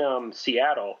ever in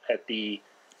Seattle,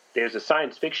 there's a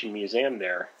science fiction museum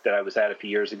there that I was at a few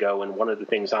years ago, and one of the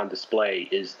things on display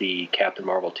is the Captain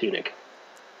Marvel tunic.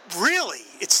 Really?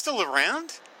 It's still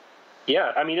around?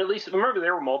 Yeah, I mean, at least, remember,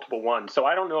 there were multiple ones. So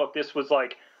I don't know if this was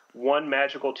like one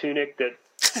magical tunic that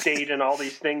stayed in all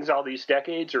these things all these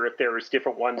decades, or if there was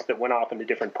different ones that went off into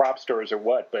different prop stores or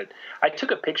what. But I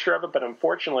took a picture of it, but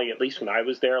unfortunately, at least when I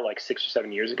was there like 6 or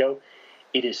 7 years ago,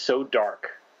 it is so dark.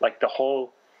 Like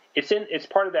it's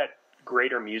part of that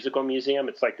greater musical museum.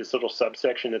 It's like this little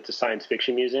subsection that's a science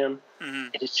fiction museum. Mm-hmm.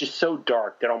 And it's just so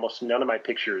dark that almost none of my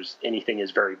pictures, anything is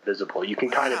very visible. You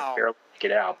can kind of barely make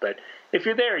it out. But if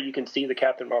you're there, you can see the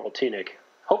Captain Marvel tunic.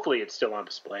 Hopefully it's still on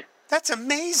display. That's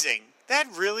amazing. That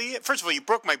really, first of all, you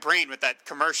broke my brain with that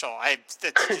commercial. That's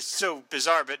just so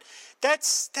bizarre, but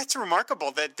that's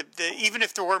remarkable that even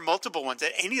if there were multiple ones,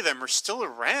 that any of them are still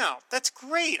around. That's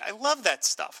great. I love that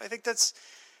stuff. I think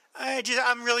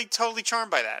I'm really totally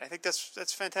charmed by that. I think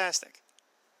that's fantastic.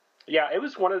 Yeah, it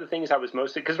was one of the things I was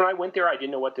mostly, because when I went there, I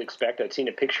didn't know what to expect. I'd seen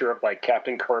a picture of like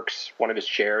Captain Kirk's, one of his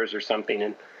chairs or something,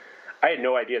 and I had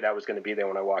no idea that was going to be there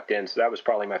when I walked in. So that was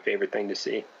probably my favorite thing to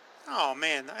see. Oh,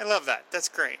 man, I love that. That's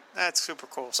great. That's super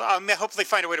cool. So I'll hopefully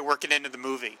find a way to work it into the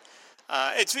movie.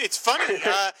 It's funny.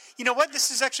 You know what?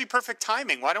 This is actually perfect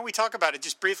timing. Why don't we talk about it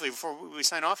just briefly before we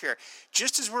sign off here?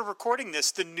 Just as we're recording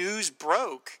this, the news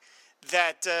broke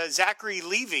that Zachary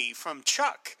Levi from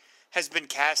Chuck has been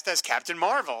cast as Captain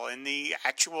Marvel in the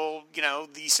actual,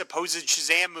 the supposed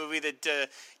Shazam movie that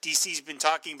DC's been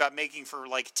talking about making for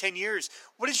like 10 years.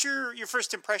 What is your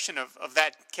first impression of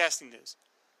that casting news?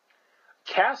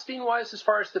 Casting-wise, as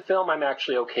far as the film, I'm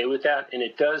actually okay with that, and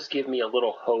it does give me a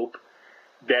little hope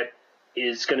that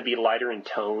is going to be lighter in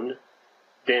tone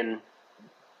than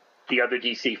the other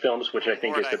DC films, which I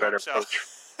think is the better approach.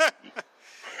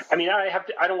 I mean,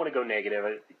 I don't want to go negative.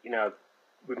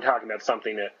 We've been talking about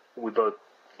something that we both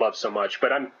love so much,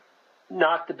 but I'm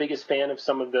not the biggest fan of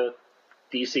some of the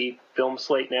DC film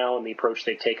slate now and the approach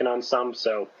they've taken on some,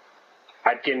 so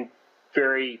I've been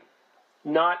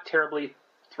not terribly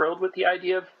thrilled with the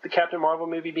idea of the Captain Marvel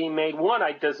movie being made.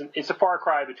 It's a far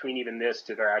cry between even this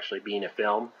to there actually being a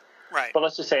film. Right. But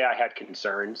let's just say I had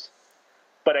concerns.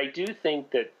 But I do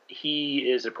think that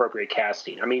he is appropriate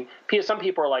casting. I mean, some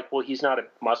people are like, well, he's not a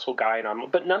muscle guy,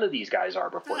 but none of these guys are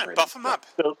before. Yeah, buff him up.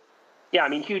 So, yeah, I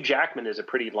mean, Hugh Jackman is a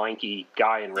pretty lanky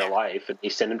guy in real life, and they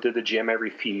send him to the gym every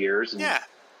few years and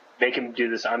make him do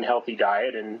this unhealthy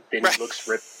diet, and then he looks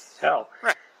ripped as hell.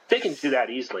 Right. They can do that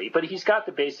easily, but he's got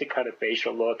the basic kind of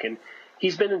facial look, and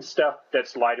he's been in stuff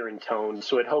that's lighter in tone,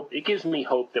 so it gives me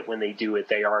hope that when they do it,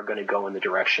 they are going to go in the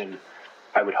direction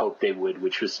I would hope they would,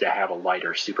 which was to have a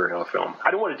lighter superhero film.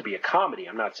 I don't want it to be a comedy,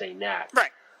 I'm not saying that. Right.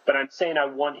 But I'm saying I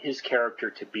want his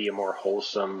character to be a more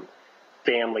wholesome,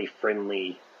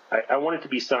 family-friendly. I want it to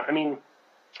be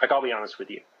I'll be honest with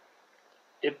you.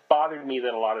 It bothered me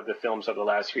that a lot of the films of the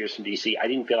last few years from DC, I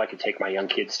didn't feel I could take my young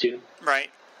kids to. Right.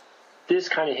 This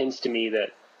kind of hints to me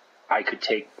that I could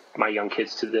take my young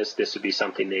kids to this. This would be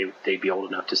something they'd be old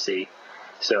enough to see.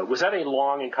 So was that a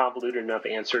long and convoluted enough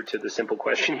answer to the simple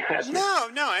question you asked me?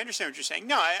 No, I understand what you're saying.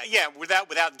 No,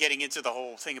 without getting into the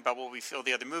whole thing about what we feel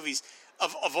the other movies,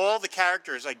 of all the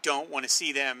characters I don't want to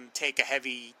see them take a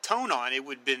heavy tone on, it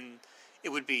would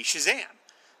be Shazam,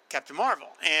 Captain Marvel.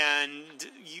 And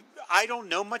I don't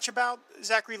know much about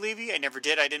Zachary Levi. I never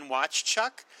did. I didn't watch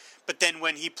Chuck. But then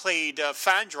when he played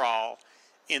Fandral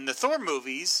in the Thor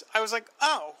movies, I was like,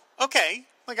 oh, okay.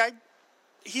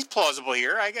 He's plausible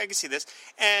here. I can see this.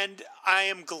 And I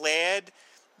am glad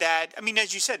that,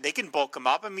 as you said, they can bulk him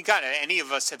up. God, any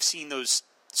of us have seen those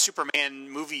Superman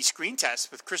movie screen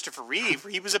tests with Christopher Reeve,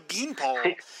 where he was a beanpole.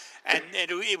 And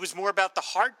it was more about the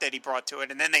heart that he brought to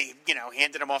it. And then they,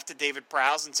 handed him off to David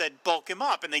Prowse and said, bulk him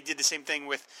up. And they did the same thing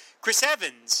with Chris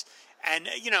Evans. And,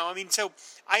 so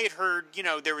I had heard,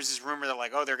 there was this rumor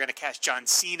that they're going to cast John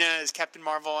Cena as Captain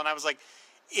Marvel. And I was like,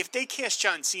 if they cast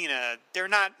John Cena, they're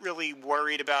not really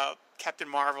worried about Captain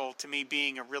Marvel, to me,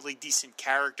 being a really decent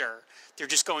character. They're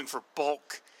just going for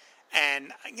bulk.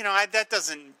 And, that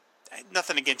doesn't,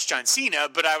 nothing against John Cena,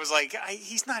 but I was like,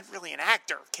 he's not really an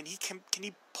actor. Can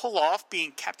he pull off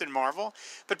being Captain Marvel?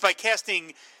 But by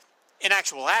casting an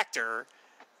actual actor,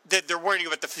 that they're worrying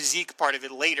about the physique part of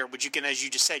it later, which you can, as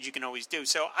you just said, you can always do.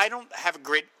 So I don't have a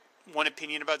great one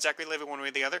opinion about Zachary Levi one way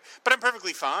or the other, but I'm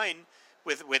perfectly fine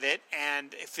with it.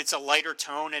 And if it's a lighter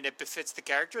tone and it befits the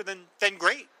character, then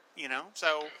great,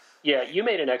 So yeah, you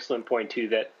made an excellent point too.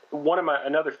 That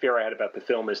another fear I had about the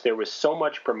film is there was so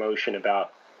much promotion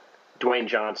about Dwayne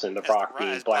Johnson, The Rock,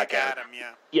 being Black Adam.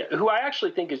 Yeah, who I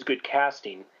actually think is good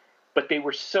casting, but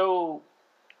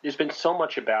there's been so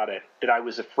much about it that I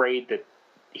was afraid that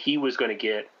he was going to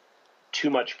get too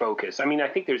much focus. I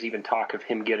think there's even talk of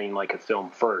him getting a film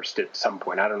first at some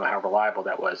point. I don't know how reliable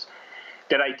that was.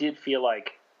 That I did feel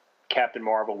like Captain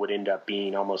Marvel would end up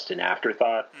being almost an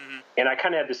afterthought. Mm-hmm. And I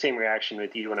kind of had the same reaction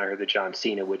with you when I heard the John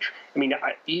Cena, which,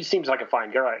 he seems like a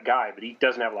fine guy, but he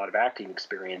doesn't have a lot of acting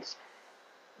experience.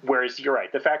 Whereas you're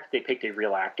right, the fact that they picked a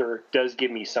real actor does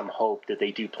give me some hope that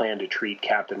they do plan to treat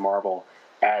Captain Marvel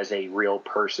as a real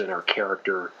person or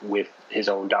character with his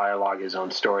own dialogue, his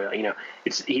own story.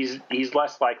 He's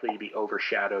less likely to be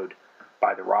overshadowed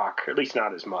by The Rock, or at least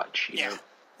not as much. You know?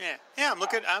 Yeah.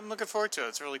 I'm looking forward to it.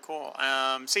 It's really cool.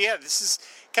 This is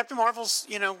Captain Marvel's,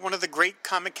 one of the great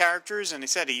comic characters, and he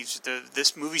said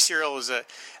this movie serial is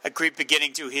a great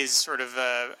beginning to his sort of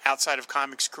outside of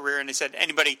comics career. And they said,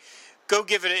 anybody, go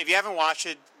give it. If you haven't watched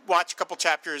it, watch a couple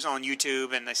chapters on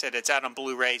YouTube, and they said it's out on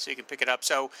Blu-ray, so you can pick it up.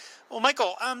 So, well,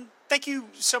 Michael, thank you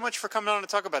so much for coming on to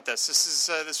talk about this. This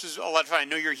was a lot of fun. I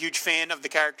know you're a huge fan of the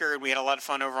character, and we had a lot of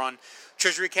fun over on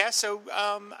Treasury Cast. So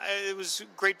it was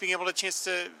great being able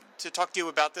to talk to you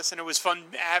about this, and it was fun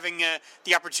having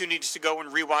the opportunity to go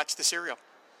and rewatch the serial.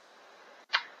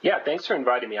 Yeah, thanks for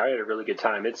inviting me. I had a really good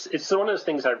time. It's one of those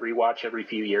things I rewatch every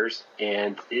few years,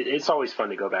 and it's always fun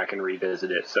to go back and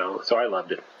revisit it. So I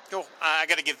loved it. Cool. I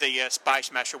got to give the Spy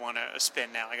Smasher one a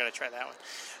spin now. I got to try that one.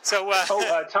 So.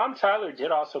 Tom Tyler did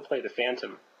also play the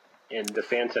Phantom in the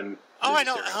Phantom. Oh, I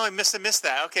know. Oh, I missed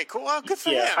that. Okay, cool. Well, good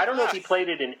for him. I don't know if he played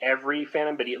it in every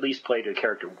Phantom, but he at least played a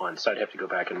character once. So I'd have to go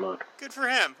back and look. Good for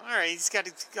him. All right, he's got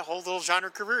a whole little genre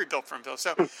career he built for himself.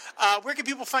 So, where can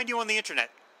people find you on the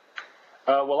internet?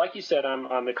 Well, like you said, I'm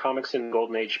on the Comics in the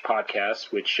Golden Age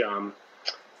podcast, which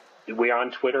we're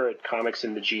on Twitter at Comics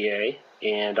in the GA,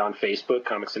 and on Facebook,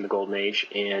 Comics in the Golden Age,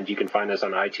 and you can find us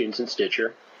on iTunes and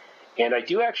Stitcher. And I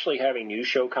do actually have a new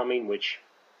show coming, which,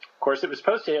 of course, it was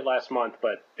supposed to hit last month,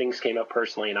 but things came up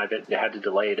personally, and I've had to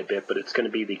delay it a bit. But it's going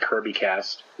to be the Kirby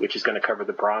Cast, which is going to cover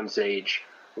the Bronze Age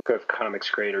of comics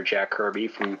creator Jack Kirby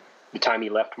from the time he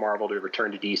left Marvel to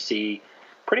return to DC,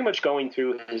 pretty much going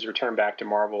through his return back to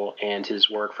Marvel and his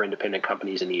work for independent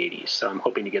companies in the 80s. So I'm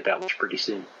hoping to get that launched pretty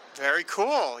soon. Very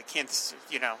cool. I can't,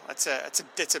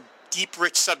 it's a deep,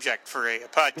 rich subject for a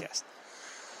podcast.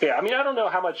 Yeah, I mean, I don't know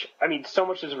how much, so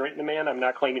much is written in the man. I'm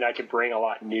not claiming I could bring a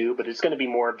lot new, but it's going to be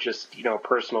more of just, a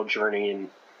personal journey in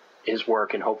his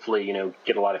work, and hopefully,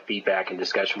 get a lot of feedback and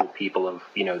discussion with people of,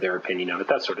 their opinion of it,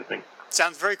 that sort of thing.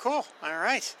 Sounds very cool. All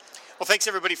right. Well, thanks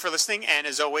everybody for listening, and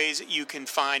as always, you can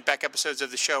find back episodes of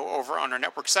the show over on our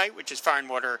network site, which is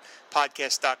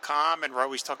fireandwaterpodcast.com, and we're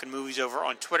always talking movies over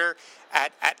on Twitter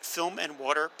at Film and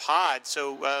Water Pod.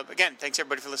 So, again, thanks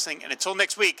everybody for listening, and until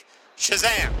next week,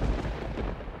 Shazam!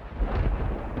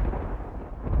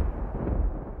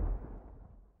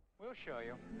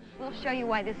 We'll show you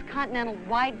why this Continental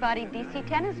wide-body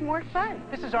DC-10 is more fun.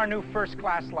 This is our new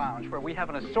first-class lounge, where we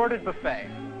have an assorted buffet.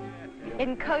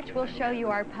 In Coach, we'll show you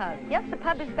our pub. Yes, the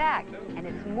pub is back, and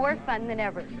it's more fun than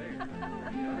ever.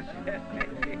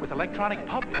 With electronic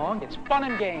pub pong, it's fun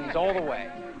and games all the way.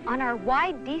 On our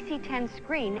wide DC-10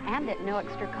 screen, and at no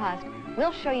extra cost,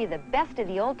 we'll show you the best of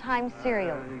the old-time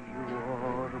cereal.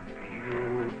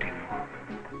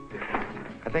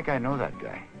 I think I know that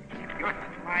guy. Your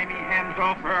slimy hands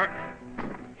off her.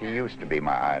 He used to be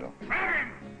my idol.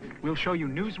 We'll show you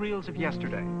newsreels of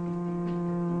yesterday.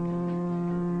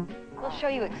 We'll show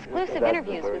you exclusive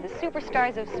interviews with the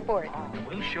superstars of sport.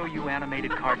 We'll show you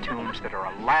animated cartoons that are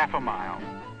a laugh a mile.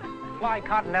 Fly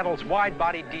Continental's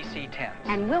wide-body DC-10s.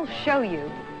 And we'll show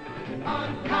you...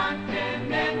 On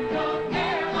Continental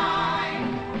Airlines.